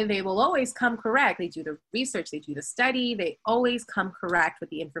they will always come correct. They do the research, they do the study, they always come correct with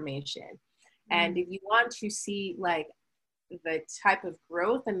the information. And if you want to see like the type of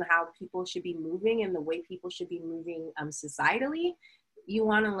growth and how people should be moving and the way people should be moving societally, you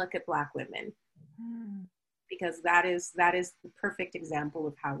want to look at Black women. because that is the perfect example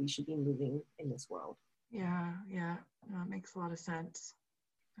of how we should be moving in this world. Yeah, no, it makes a lot of sense.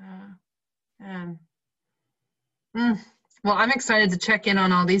 And well, I'm excited to check in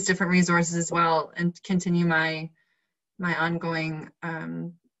on all these different resources as well and continue my ongoing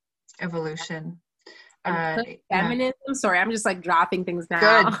evolution. And put feminism. Yeah. Sorry, I'm just like dropping things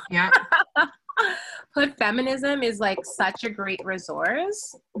now. Good. Yeah. Put feminism is like such a great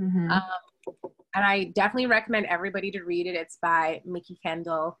resource. And I definitely recommend everybody to read it. It's by Mickey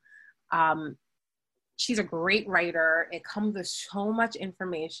Kendall. She's a great writer. It comes with so much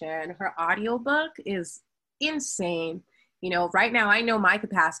information. Her audiobook is insane. You know, right now I know my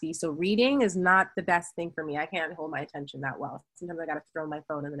capacity, so reading is not the best thing for me. I can't hold my attention that well. Sometimes I got to throw my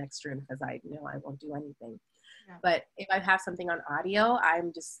phone in the next room because I know I won't do anything. Yeah. But if I have something on audio,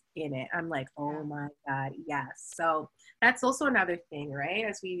 I'm just in it. I'm like, oh my God, yes. So that's also another thing, right?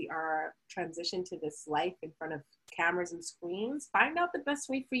 As we are transition to this life in front of cameras and screens, find out the best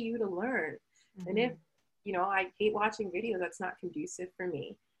way for you to learn. And if, you know, I hate watching videos, that's not conducive for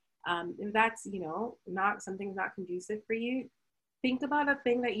me. If that's, you know, not something's not conducive for you, think about a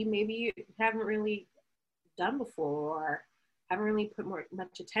thing that you maybe haven't really done before or haven't really put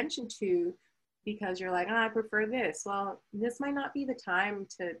much attention to because you're like, oh, I prefer this. Well, this might not be the time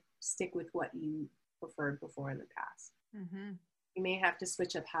to stick with what you preferred before in the past. You may have to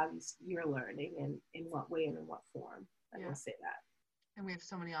switch up how you're learning and in what way and in what form. I will say that. And we have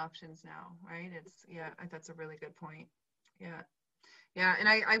so many options now, right? That's a really good point. Yeah, and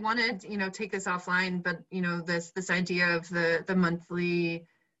I wanted, you know, take this offline, but, you know, this idea of the monthly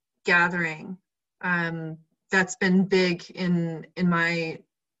gathering, that's been big in my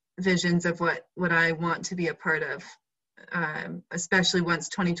visions of what I want to be a part of, especially once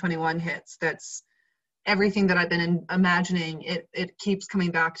 2021 hits. That's everything that I've been imagining. It keeps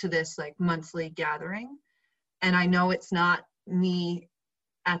coming back to this like monthly gathering. And I know it's not me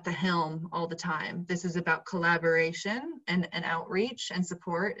at the helm all the time. This is about collaboration and outreach and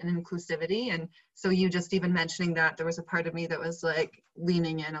support and inclusivity. And so you just even mentioning that, there was a part of me that was like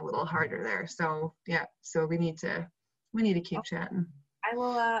leaning in a little harder there. So yeah, so we need to keep chatting. I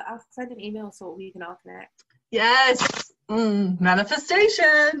will, I'll send an email so we can all connect. Yes,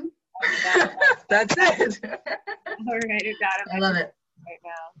 manifestation. That's it. All right, you got it. I love it. Right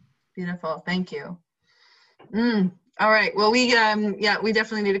now. Beautiful, thank you. All right, well, we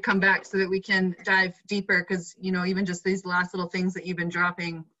definitely need to come back so that we can dive deeper, because, you know, even just these last little things that you've been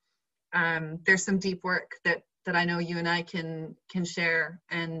dropping, there's some deep work that I know you and I can share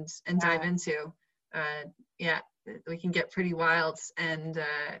and dive into. We can get pretty wild and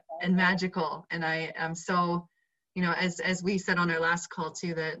magical. And I am so, you know, as we said on our last call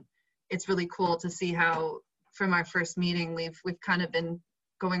too, that it's really cool to see how from our first meeting, we've kind of been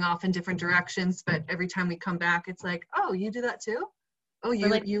going off in different directions, but every time we come back, it's like, oh, you do that too? Oh, you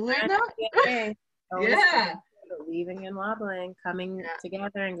learned that? Yeah. Weaving and wobbling, coming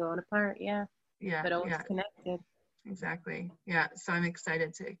together and going apart. Yeah. But always connected. Exactly. Yeah. So I'm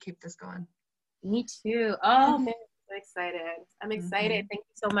excited to keep this going. Me too. Oh man, I'm so excited. I'm excited. Thank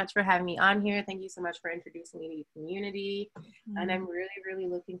you so much for having me on here. Thank you so much for introducing me to your community. And I'm really, really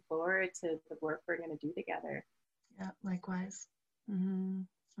looking forward to the work we're going to do together. Yeah, likewise.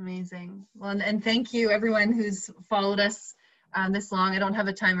 Amazing. Well, and thank you everyone who's followed us this long. I don't have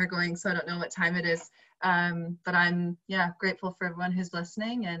a timer going, so I don't know what time it is. But I'm grateful for everyone who's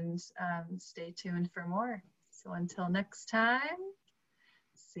listening, and stay tuned for more. So until next time,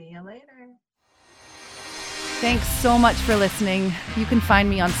 see you later. Thanks so much for listening. You can find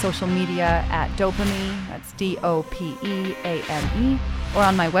me on social media at Dopamie, that's DOPEAME, or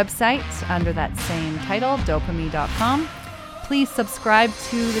on my website under that same title, dopamie.com. Please subscribe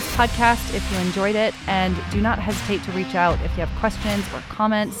to this podcast if you enjoyed it, and do not hesitate to reach out if you have questions or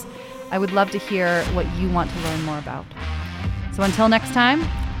comments. I would love to hear what you want to learn more about. So until next time,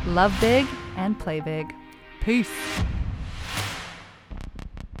 love big and play big. Peace.